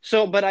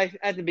 So, but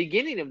at the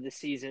beginning of the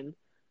season,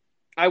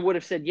 I would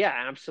have said, yeah,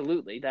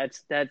 absolutely.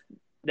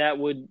 That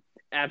would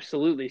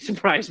absolutely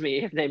surprise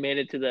me if they made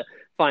it to the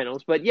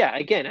finals. But yeah,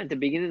 again, at the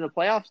beginning of the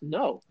playoffs,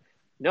 no,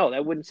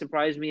 that wouldn't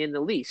surprise me in the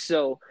least.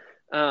 So,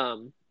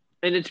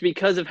 and it's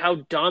because of how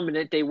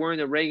dominant they were in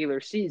the regular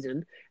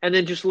season, and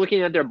then just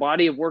looking at their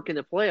body of work in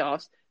the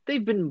playoffs,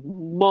 they've been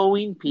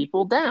mowing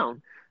people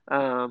down.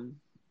 Um,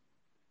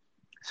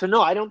 so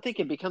no, I don't think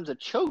it becomes a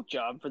choke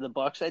job for the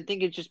Bucks. I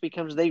think it just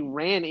becomes they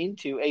ran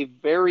into a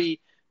very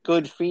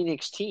good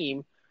Phoenix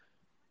team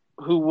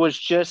who was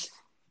just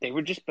they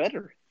were just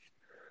better.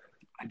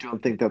 I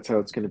don't think that's how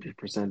it's going to be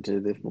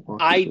presented if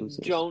Milwaukee I loses.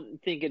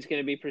 don't think it's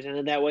going to be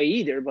presented that way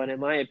either, but in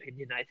my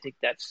opinion, I think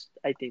that's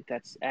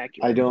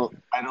accurate. I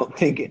don't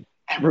think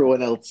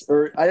everyone else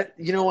or I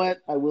you know what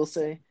I will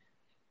say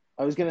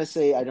I was gonna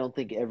say I don't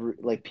think every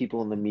like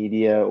people in the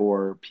media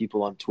or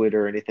people on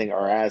Twitter or anything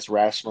are as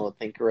rational a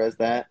thinker as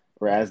that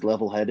or as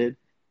level headed.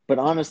 But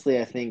honestly,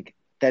 I think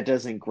that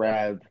doesn't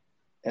grab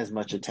as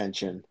much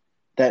attention.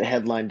 That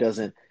headline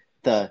doesn't.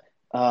 The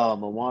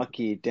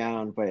Milwaukee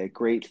down by a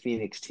great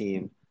Phoenix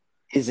team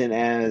isn't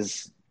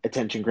as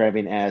attention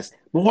grabbing as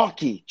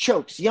Milwaukee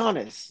chokes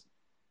Giannis,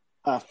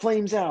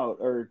 flames out,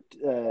 or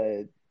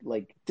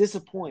like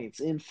disappoints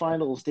in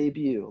finals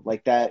debut.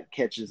 Like that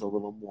catches a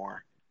little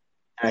more.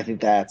 And I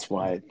think that's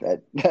why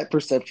that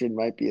perception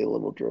might be a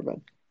little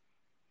driven,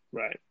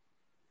 Right.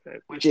 Right.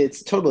 which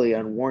it's totally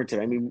unwarranted.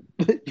 I mean,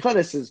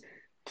 Giannis has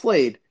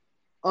played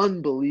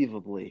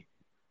unbelievably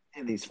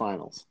in these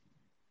finals.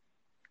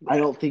 I Right.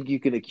 don't think you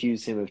can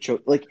accuse him of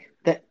choke. Like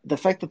that the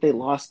fact that they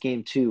lost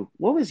game two,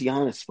 what was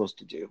Giannis supposed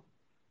to do?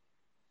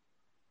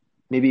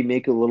 Maybe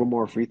make a little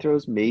more free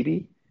throws,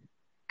 maybe.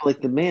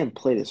 Like the man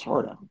played his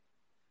heart out.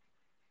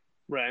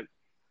 Right.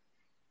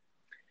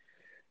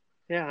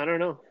 Yeah, I don't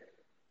know.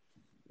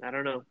 I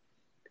don't know.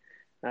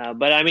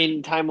 But I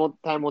mean, time will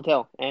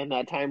tell, and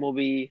that time will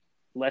be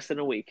less than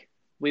a week.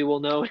 We will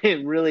know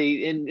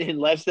really in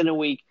less than a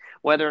week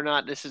whether or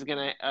not this is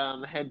going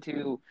to head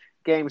to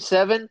Game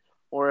 7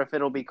 or if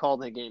it'll be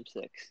called a Game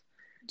 6.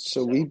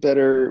 So So we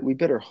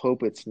better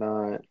hope it's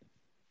not.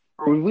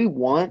 Or would we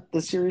want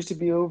the series to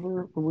be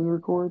over when we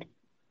record?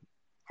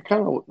 I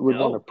kind of would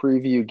want to no,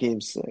 preview Game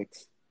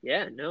Six.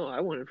 yeah, no,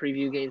 I want to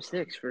preview Game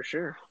 6 for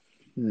sure,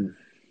 Hmm.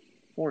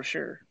 for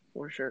sure,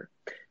 for sure.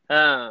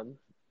 Um,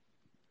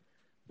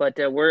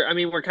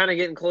 we're kind of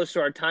getting close to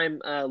our time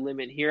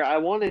limit here. I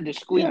wanted to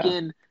squeak Yeah,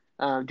 in.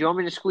 Do you want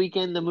me to squeak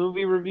in the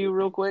movie review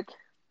real quick?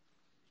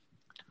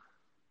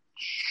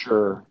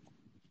 sure.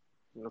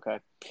 Okay.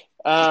 It's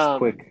Um,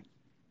 quick,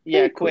 yeah,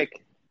 very quick.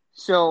 quick.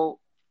 So,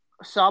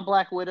 saw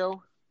Black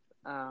Widow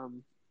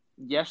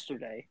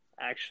yesterday,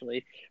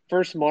 actually.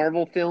 First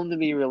Marvel film to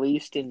be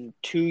released in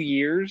 2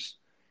 years.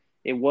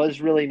 It was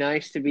really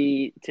nice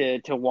to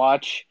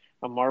watch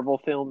a Marvel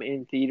film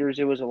in theaters.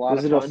 It was a lot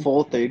Was of it a fun.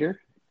 full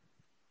theater?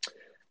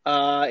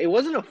 It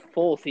wasn't a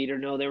full theater.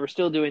 No, they were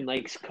still doing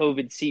like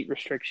COVID seat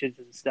restrictions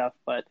and stuff,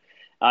 but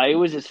it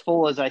was as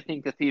full as I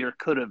think the theater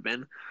could have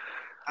been.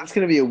 That's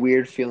gonna be a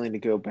weird feeling to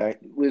go back.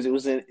 Was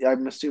it?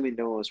 I'm assuming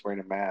no one was wearing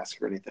a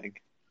mask or anything.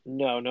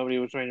 No, nobody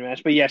was wearing a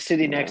mask. But yeah,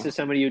 sitting next Yeah. to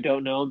somebody you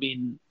don't know,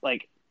 being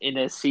like in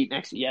a seat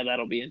next to, yeah,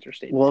 that'll be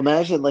interesting. Well,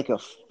 imagine like a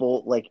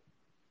full, like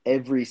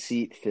every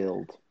seat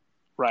filled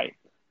Right,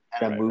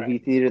 at a right. movie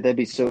theater. That'd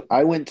be so.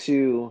 I went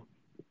to.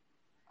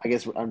 I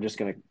guess I'm just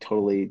gonna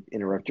totally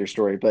interrupt your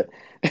story, but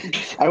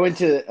I went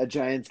to a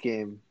Giants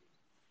game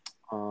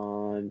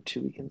on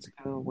 2 weekends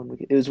ago.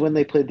 It was when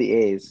they played the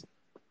A's.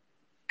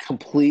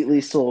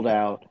 Completely sold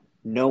out.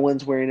 No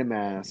one's wearing a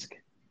mask.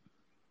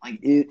 Like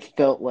it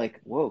felt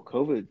like, whoa,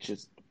 COVID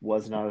just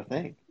was not a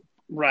thing. It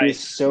was Right.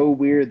 so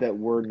weird that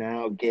we're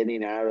now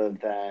getting out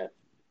of that,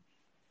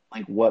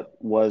 like what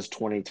was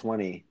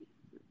 2020.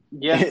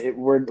 Yeah.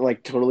 We're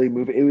like totally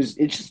moving.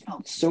 It just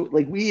felt so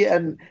like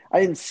I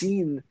hadn't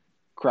seen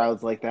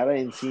crowds like that. I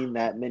hadn't seen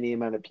that many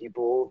amount of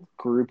people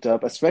grouped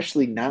up,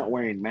 especially not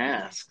wearing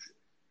masks.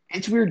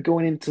 It's weird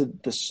going into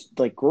this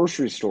like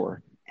grocery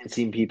store and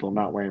seeing people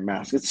not wearing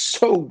masks. It's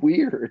so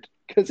weird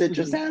because it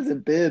just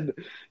hasn't been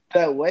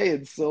that way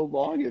in so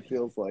long, it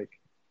feels like.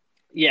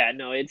 Yeah,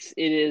 no, it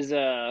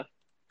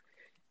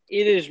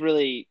is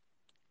really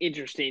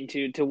interesting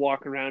to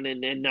walk around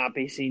and not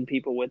be seeing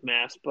people with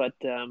masks, but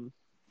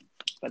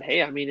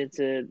hey, I mean it's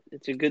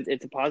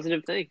a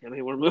positive thing. I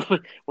mean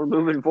we're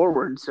moving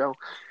forward. So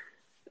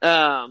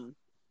um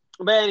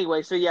but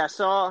anyway, so yeah,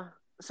 saw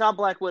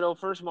Black Widow,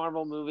 first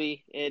Marvel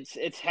movie.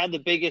 It's had the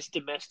biggest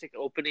domestic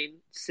opening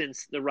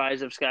since The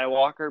Rise of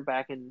Skywalker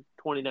back in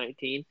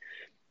 2019.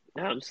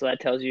 So that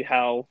tells you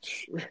how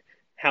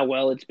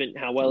well it's been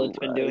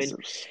Rise doing. of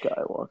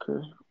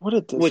Skywalker. What a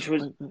Which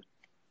was disappointment.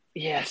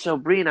 Yeah, so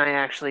Bree and I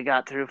actually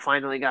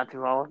finally got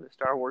through all of the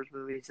Star Wars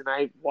movies,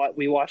 and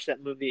we watched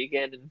that movie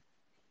again. And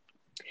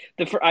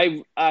it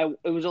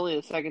was only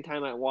the second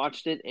time I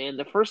watched it, and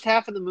the first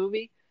half of the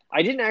movie,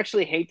 I didn't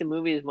actually hate the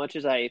movie as much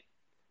as I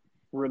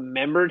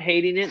remembered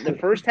hating it. The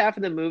first half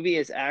of the movie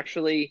is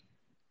actually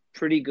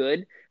pretty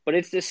good, but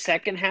it's the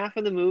second half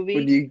of the When movie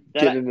you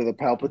that get into the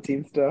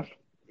Palpatine stuff,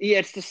 yeah,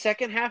 it's the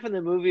second half of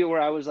the movie where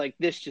I was like,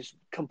 this just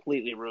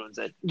completely ruins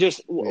it.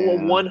 Just yeah.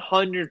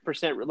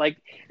 100%. Like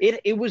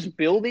it was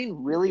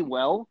building really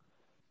well,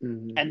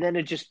 Mhm. and then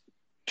it just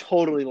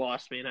totally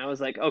lost me. And I was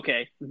like,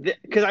 okay,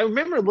 because I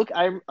remember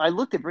I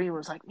looked at Bree and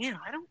was like, man,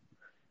 I don't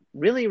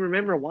really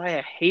remember why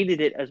I hated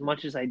it as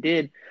much as I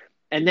did.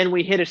 And then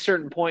we hit a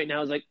certain point, and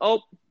I was like,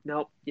 oh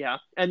no, yeah.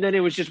 And then it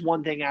was just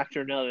one thing after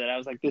another that I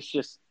was like,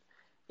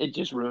 it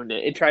just ruined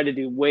it. It tried to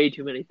do way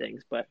too many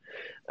things, but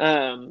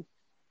um.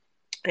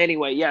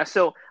 Anyway, yeah.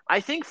 So I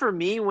think for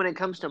me, when it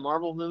comes to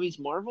Marvel movies,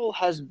 Marvel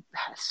has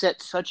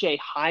set such a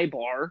high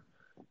bar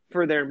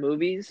for their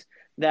movies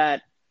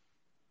that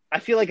I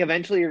feel like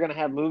eventually you're going to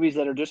have movies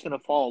that are just going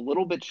to fall a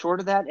little bit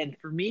short of that. And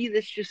for me,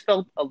 this just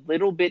felt a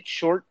little bit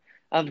short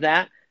of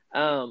that.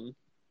 Um,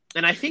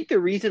 and I think the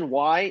reason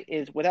why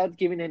is without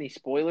giving any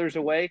spoilers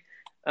away.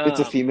 It's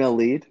a Um, female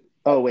lead.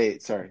 Oh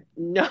wait, sorry.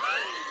 no, no.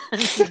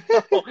 That's a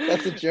joke.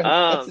 That's a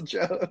Um,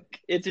 joke.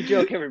 it's a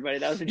joke, everybody.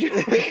 That was a Take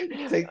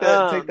joke.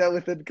 that. Take that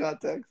within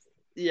context.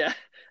 Yeah.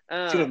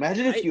 Dude,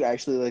 imagine if I you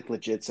actually like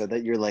legit said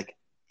that. You're like,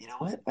 you know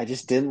what? I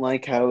just didn't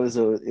like how it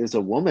was a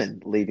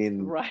woman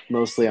leading right.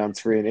 mostly on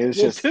screen. It was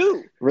Well, just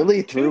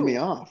really threw me two,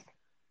 off.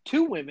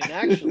 two women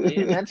actually,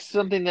 and that's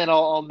something that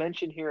I'll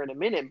mention here in a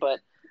minute. But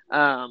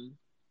um,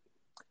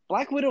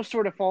 Black Widow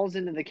sort of falls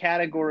into the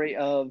category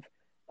of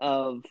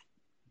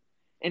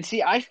and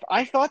see,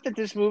 I thought that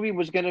this movie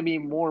was going to be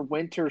more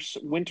Winter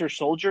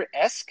Soldier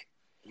esque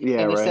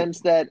Yeah, in the right.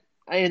 sense that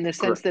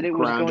it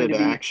was going Grounded to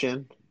be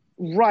action.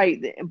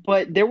 right,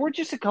 but there were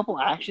just a couple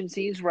action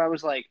scenes where I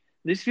was like,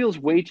 this feels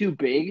way too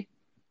big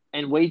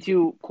and way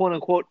too quote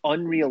unquote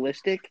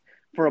unrealistic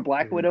for a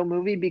Black Hmm. Widow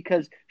movie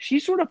because she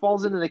sort of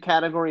falls into the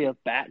category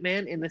of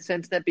Batman in the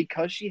sense that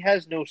because she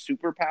has no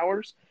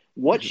superpowers,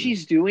 what Hmm.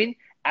 she's doing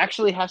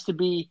actually has to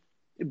be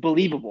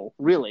believable,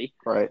 really.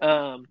 Right.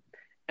 Um,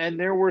 and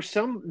there were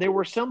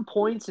some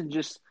points and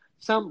just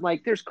some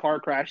like there's car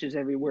crashes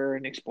everywhere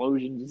and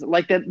explosions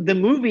like that. The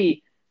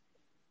movie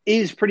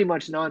is pretty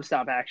much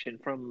nonstop action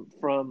from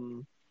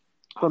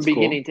That's cool.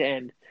 beginning to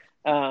end,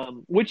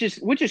 which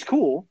is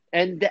cool.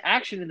 And the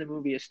action in the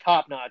movie is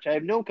top notch. I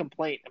have no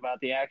complaint about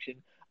the action,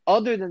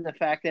 other than the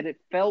fact that it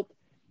felt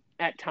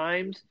at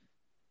times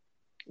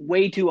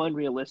way too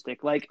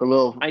unrealistic. Like A I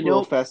little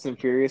know, Fast and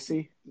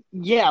Furiousy.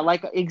 yeah,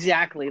 like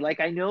exactly. Like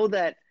I know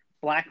that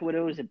Black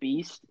Widow is a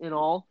beast and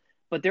all,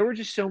 but there were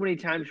just so many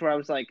times where I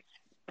was like,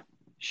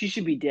 she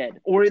should be dead,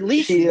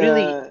 She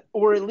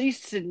or at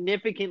least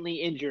significantly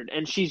injured,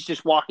 and she's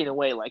just walking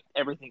away like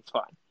everything's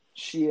fine.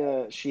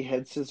 she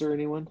head scissor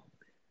anyone?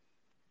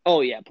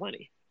 Oh yeah,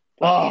 plenty,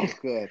 Oh, plenty,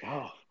 good.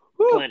 Oh,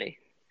 whew. plenty.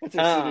 That's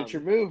her signature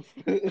Um, move.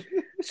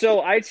 so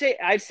I'd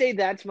say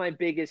that's my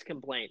biggest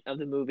complaint of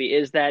the movie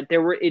is that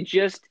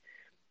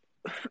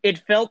it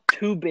felt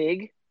too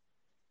big.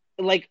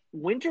 Like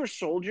Winter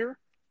Soldier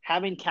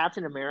having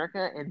Captain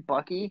America and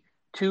Bucky,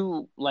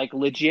 two like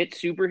legit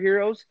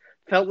superheroes,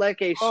 felt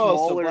like a Oh,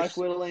 so smaller. Black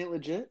Widow ain't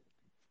legit?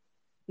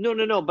 No,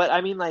 no, no. But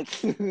I mean, I'm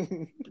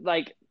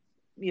like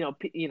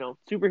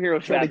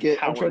superheroes who have I'm trying to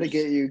powers,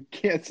 get you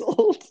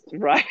canceled.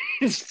 right?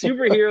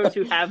 Superheroes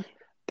who have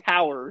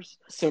powers.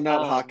 So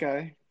not Um,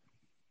 Hawkeye?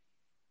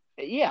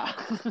 yeah.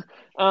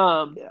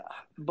 um, Yeah.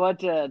 but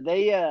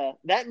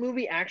that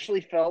movie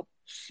actually felt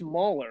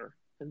smaller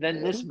than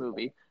Yeah. this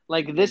movie.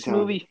 Like Big this time.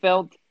 movie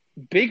felt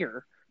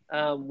bigger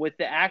with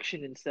the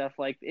action and stuff.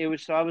 Like it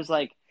was. So I was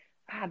like,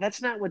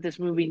 that's not what this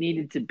movie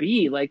needed to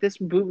be. Like this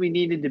movie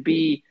needed to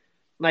be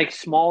like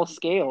small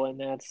scale in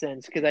that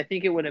sense because I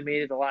think it would have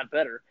made it a lot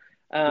better.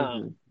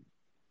 Hmm.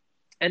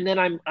 And then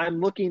I'm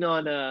looking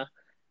on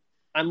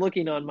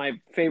my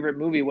favorite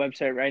movie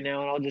website right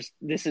now, and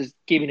this is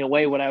giving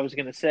away what I was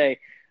going to say.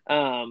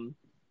 Um,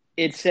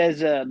 it says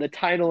the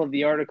title of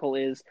the article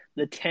is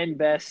 "The 10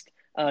 Best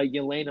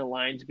Yelena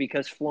Lines"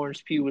 because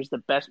Florence Pugh was the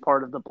best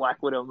part of the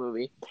Black Widow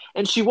movie,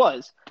 and she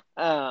was.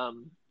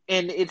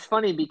 And it's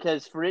funny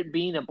because for it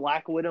being a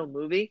Black Widow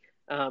movie,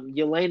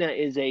 Yelena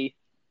is a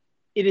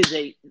it is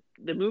a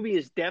the movie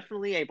is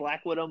definitely a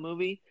Black Widow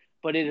movie,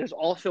 but it is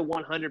also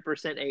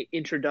 100% a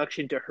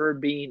introduction to her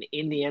being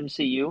in the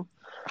MCU.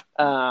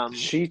 Did Um,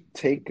 she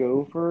take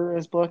over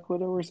as Black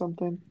Widow or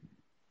something?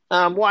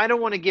 well, I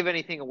don't want to give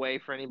anything away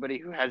for anybody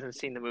who hasn't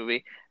seen the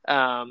movie.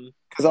 Because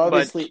But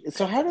obviously,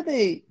 so how do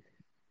they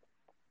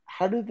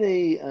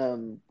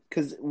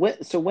because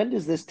when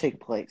does this take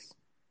place?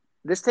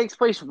 this takes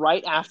place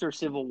right after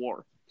Civil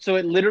War. So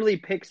it literally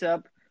picks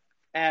up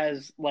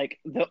as like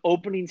the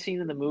opening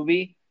scene of the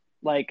movie.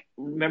 Like,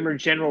 remember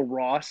General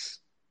Ross?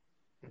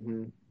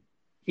 Hmm.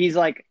 He's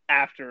like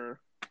after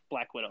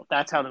Black Widow.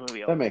 That's how the movie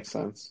That opens. makes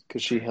sense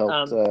because she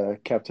helped Um,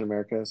 Captain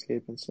America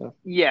escape and stuff.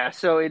 yeah,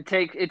 so it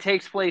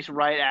takes place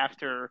right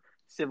after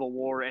Civil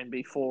War and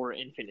before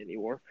Infinity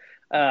War.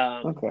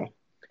 Um, Okay.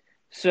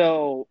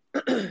 so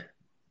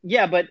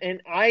yeah, but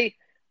I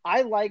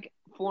like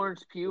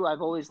Florence Pugh.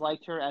 I've always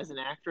liked her as an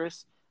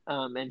actress,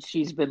 and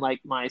she's been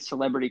like my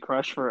celebrity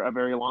crush for a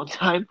very long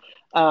time.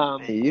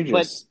 Hey, you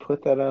But just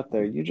put that out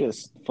there. You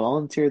just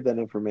volunteered that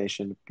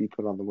information to be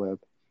put on the web.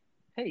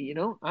 hey,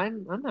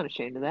 I'm not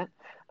ashamed of that.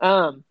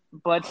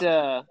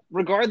 But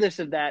regardless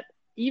of that,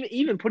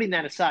 even putting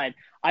that aside,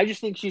 I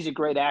just think she's a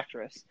great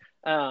actress.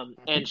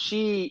 And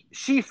she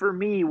for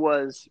me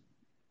was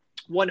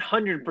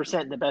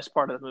 100% the best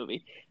part of the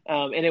movie,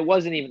 and it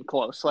wasn't even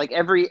close. Like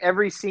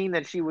every scene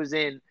that she was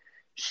in,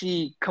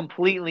 she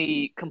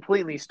completely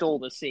stole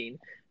the scene.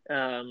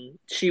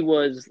 She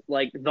was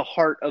like the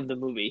heart of the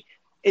movie,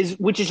 is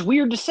which is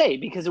weird to say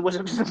because it was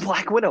a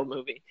Black Widow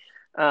movie.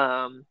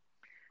 Um,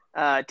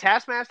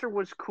 Taskmaster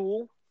was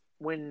cool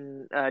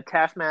when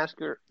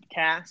Taskmaster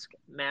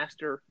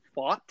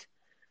fought,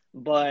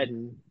 but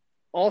Hmm.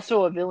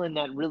 also a villain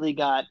that really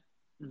got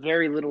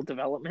very little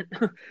development.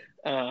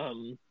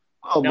 um,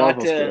 Oh, not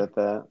Marvel's good to at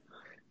that.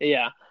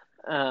 Yeah.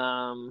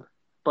 Um,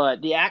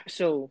 but the act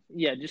so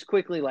yeah, just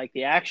quickly like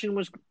the action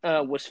was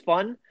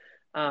fun.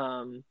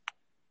 Um,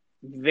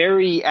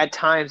 very at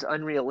times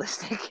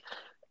unrealistic.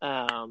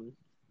 Um,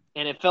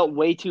 and it felt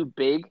way too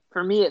big.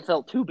 For me it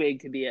felt too big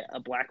to be a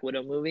Black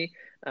Widow movie.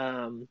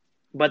 Um,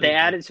 but they Hmm.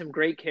 added some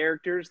great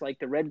characters like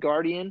the Red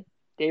Guardian.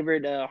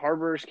 David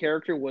Harbour's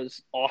character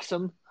was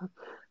awesome.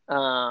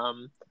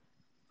 Um,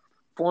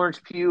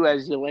 Florence Pugh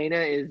as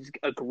Yelena is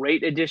a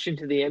great addition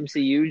to the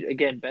MCU.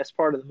 Again, best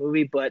part of the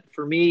movie, but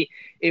for me,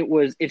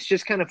 it's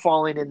just kind of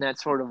falling in that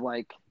sort of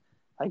like,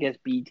 I guess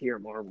B tier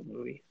Marvel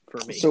movie for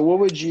me. So, what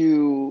would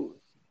you?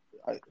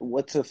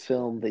 What's a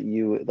film that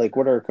you like?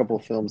 What are a couple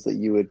of films that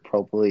you would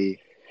probably?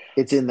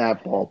 It's in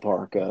that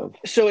ballpark of.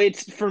 So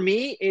it's for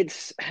me,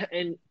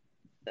 and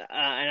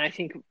I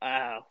think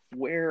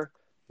where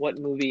what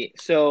movie?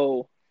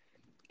 So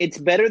It's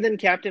better than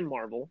Captain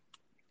Marvel.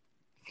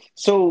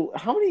 So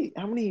how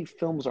many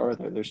films are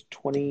there? There's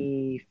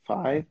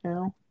 25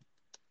 now.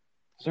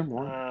 Is there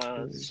more?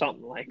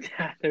 Something like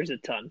that. There's a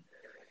ton.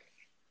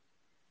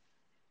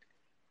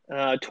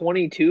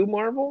 22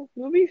 Marvel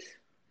movies,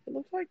 it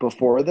looks like.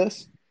 Before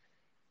this?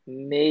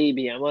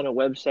 Maybe. I'm on a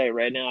website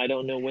right now. I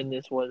don't know when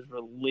this was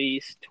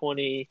released.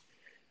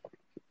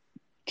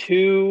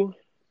 22.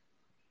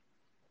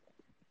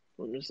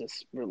 When was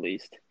this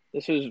released?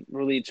 This was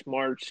released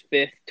March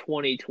 5th,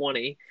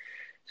 2020.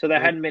 So there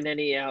hadn't been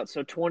any out.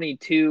 So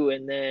 22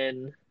 and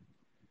then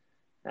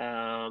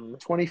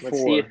let's see.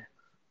 24.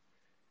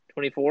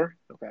 24?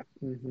 Okay.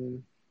 Mm-hmm.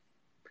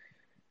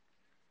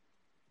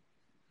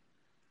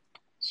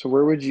 So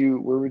where would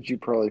you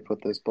probably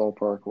put this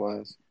ballpark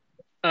wise?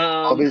 Um,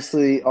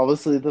 Obviously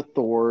the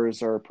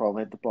Thors are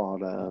probably at the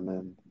bottom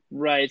and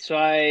right. So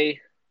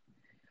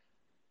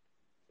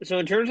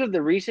in terms of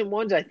the recent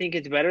ones, I think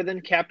it's better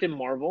than Captain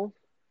Marvel.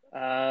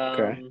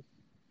 okay.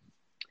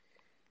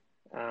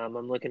 Um,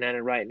 I'm looking at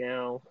it right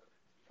now.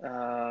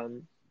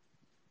 Um,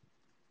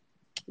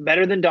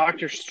 better than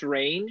Doctor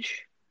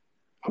Strange.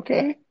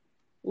 Okay.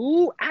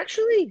 Ooh,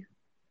 actually,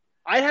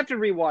 I'd have to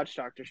rewatch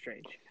Doctor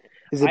Strange.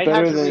 Is it I'd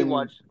have better to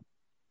rewatch.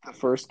 than the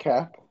first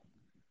Cap?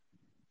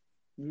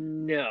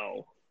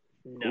 No,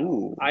 no,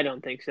 Ooh. I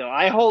don't think so.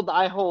 I hold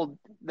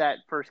that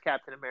first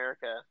Captain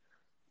America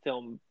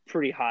film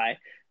pretty high.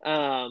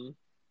 Um,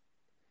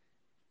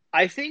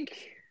 I think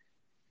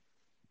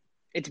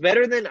it's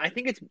better than. I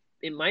think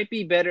it might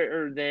be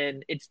better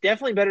than. It's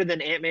definitely better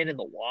than Ant-Man and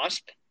the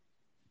Wasp.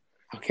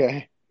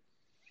 Okay.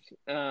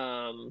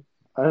 Um,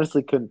 I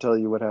honestly couldn't tell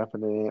you what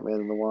happened to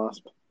Ant-Man and the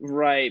Wasp.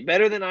 right,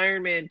 better than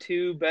Iron Man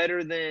 2.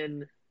 Better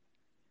than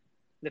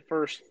the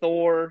first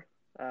Thor.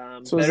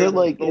 So is Better it than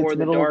like it's Thor: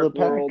 The middle of the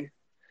Dark World. pack?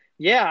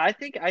 Yeah,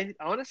 I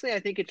honestly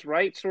I think it's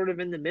right sort of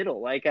in the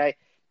middle.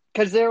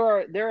 Because there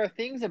are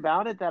things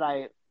about it that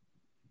I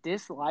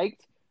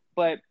disliked,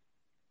 but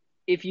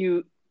if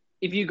you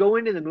if you go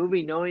into the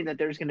movie knowing that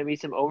there's going to be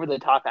some over the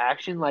top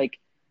action, like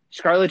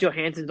Scarlett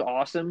Johansson's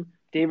awesome,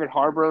 David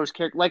Harbour's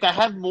character, like I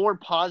have more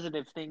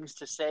positive things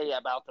to say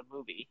about the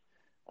movie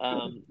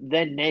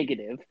than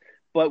negative.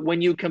 But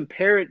when you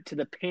compare it to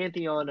the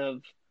pantheon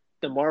of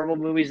the Marvel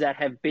movies that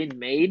have been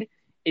made,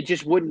 it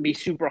just wouldn't be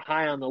super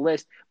high on the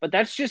list. But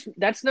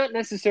that's not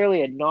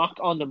necessarily a knock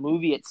on the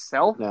movie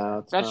itself. No,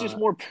 it's That's just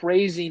not. more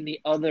praising the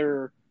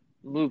other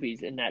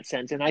movies in that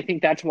sense. And I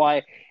think that's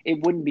why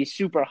it wouldn't be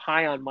super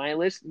high on my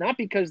list. Not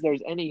because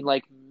there's any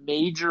like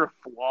major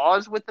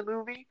flaws with the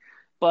movie,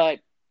 but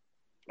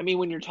I mean,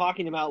 when you're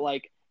talking about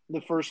like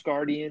the first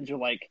Guardians or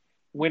like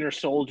Winter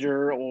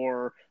Soldier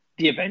or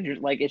the Avengers,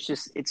 like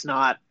it's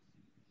not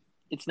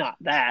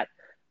that.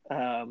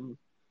 Um,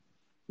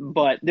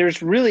 but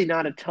there's really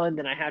not a ton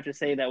that I have to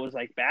say that was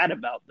like bad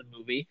about the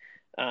movie.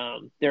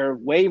 There are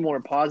way more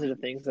positive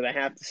things that I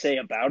have to say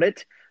about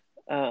it.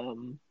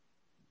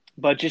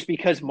 But just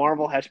because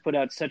Marvel has put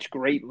out such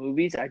great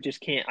movies, I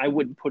just can't. I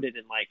wouldn't put it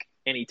in like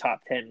any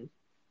top 10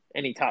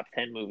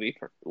 movie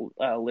for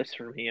list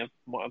for me of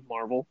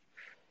Marvel.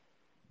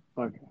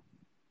 Okay.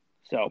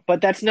 So, but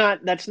that's not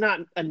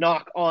a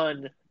knock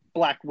on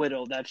Black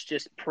Widow. That's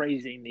just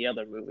praising the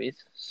other movies.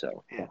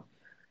 So, Yeah.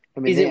 I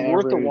mean is the it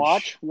worth the average.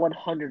 watch?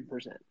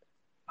 100%.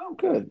 Oh,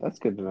 good. That's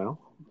good to know.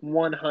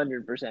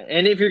 100%.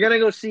 And if you're gonna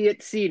go see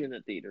it in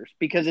the theaters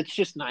because it's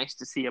just nice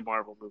to see a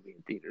Marvel movie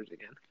in theaters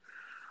again.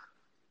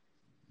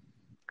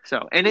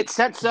 So, and it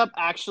sets up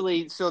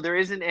actually. So there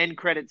is an end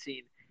credit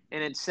scene,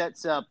 and it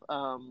sets up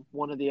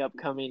one of the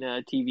upcoming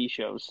TV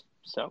shows.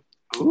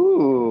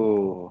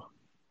 Ooh.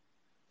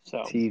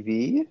 So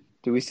TV?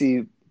 Do we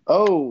see?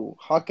 Oh,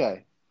 Hawkeye.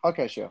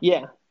 Hawkeye show.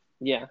 yeah,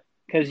 yeah.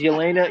 Because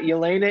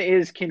Yelena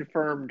is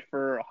confirmed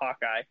for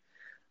Hawkeye.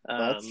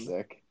 That's Um,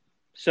 sick.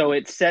 so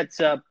it sets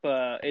up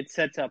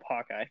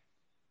Hawkeye.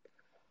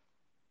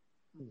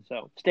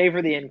 So stay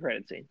for the end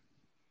credit scene.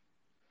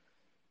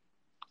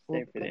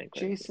 Well, Stay for the end credit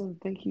scene. Jason,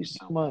 thank you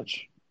so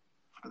much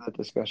for that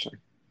discussion.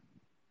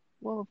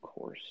 Well, of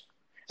course.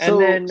 And So,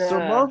 then so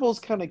Marvel's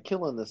kind of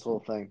killing this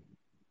whole thing.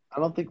 I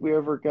don't think we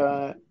never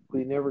got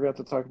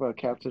to talk about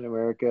Captain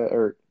America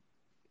or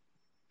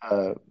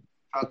uh,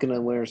 Falcon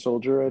and Winter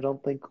Soldier. I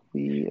don't think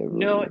we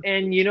no, ever.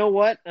 and you know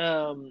what?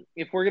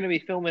 If we're gonna be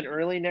filming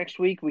early next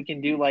week, we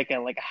can do like a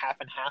half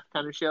and half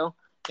kind of show,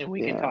 and we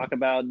can Yeah. talk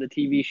about the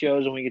TV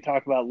shows, and we can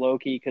talk about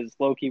Loki because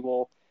Loki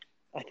will,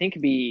 I think,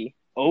 be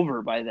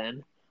over by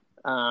then.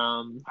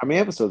 How many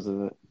episodes is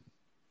it?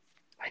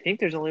 I think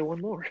there's only one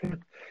more.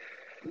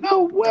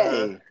 No uh,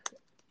 way.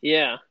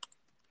 yeah.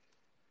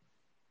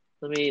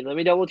 Let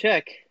me double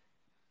check.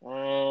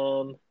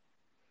 Um.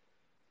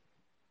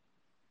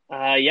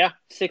 Yeah,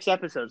 6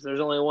 episodes. There's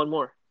only one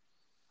more.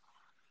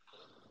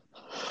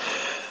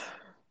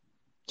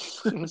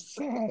 So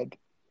sad.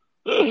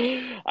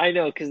 I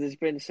know because it's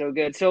been so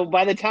good. So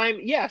by the time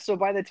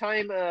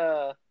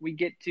we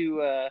get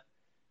to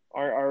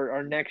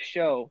our next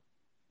show,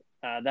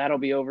 that'll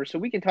be over. So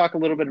we can talk a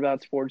little bit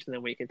about sports, and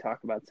then we can talk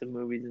about some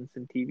movies and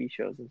some TV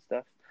shows and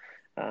stuff.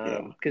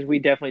 Yeah. because we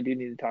definitely do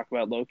need to talk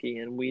about Loki,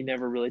 and we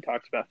never really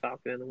talked about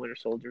Falcon and the Winter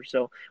Soldier.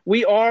 So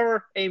we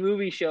are a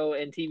movie show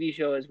and TV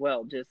show as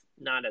well, just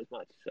not as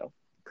much.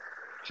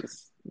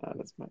 Just not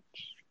as much.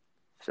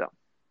 So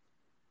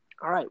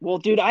all right, well,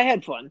 dude, I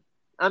had fun.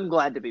 I'm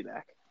glad to be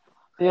back.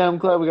 Yeah, I'm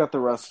glad we got the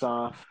rust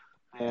off,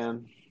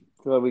 and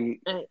glad we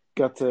Eh,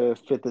 got to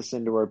fit this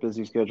into our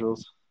busy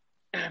schedules.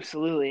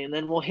 Absolutely, and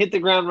then we'll hit the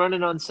ground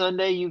running on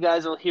Sunday. You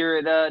guys will hear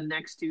it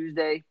next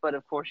Tuesday, but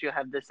of course you'll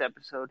have this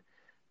episode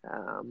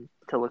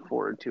to look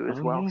forward to as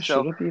Oh well. yeah,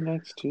 So should it be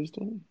next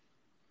Tuesday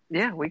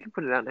yeah, we can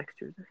put it out next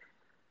Tuesday.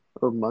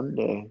 or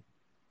Monday?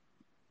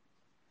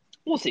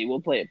 We'll see.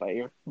 We'll play it by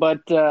ear.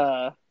 But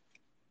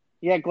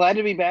yeah, glad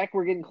to be back.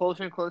 We're getting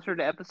closer and closer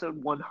to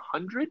episode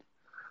 100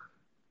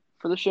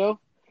 for the show.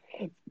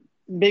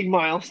 Big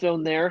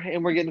milestone there,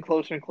 and we're getting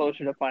closer and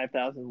closer to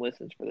 5,000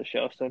 listens for the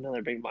show. So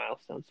another big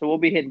milestone. So we'll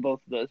be hitting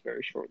both of those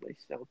very shortly.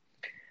 So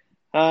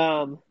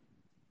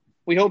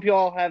we hope you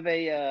all have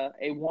a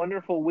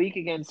wonderful week.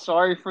 Again,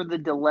 sorry for the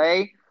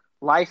delay.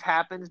 Life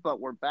happens, but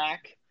we're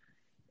back.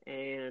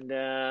 And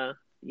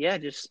yeah,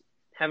 just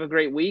have a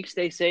great week.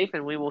 Stay safe,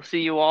 and we will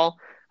see you all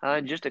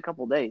in just a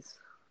couple days.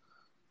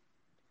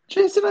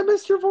 Jason, I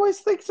missed your voice.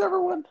 Thanks,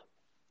 everyone.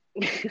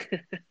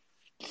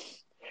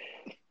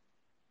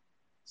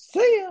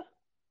 See ya.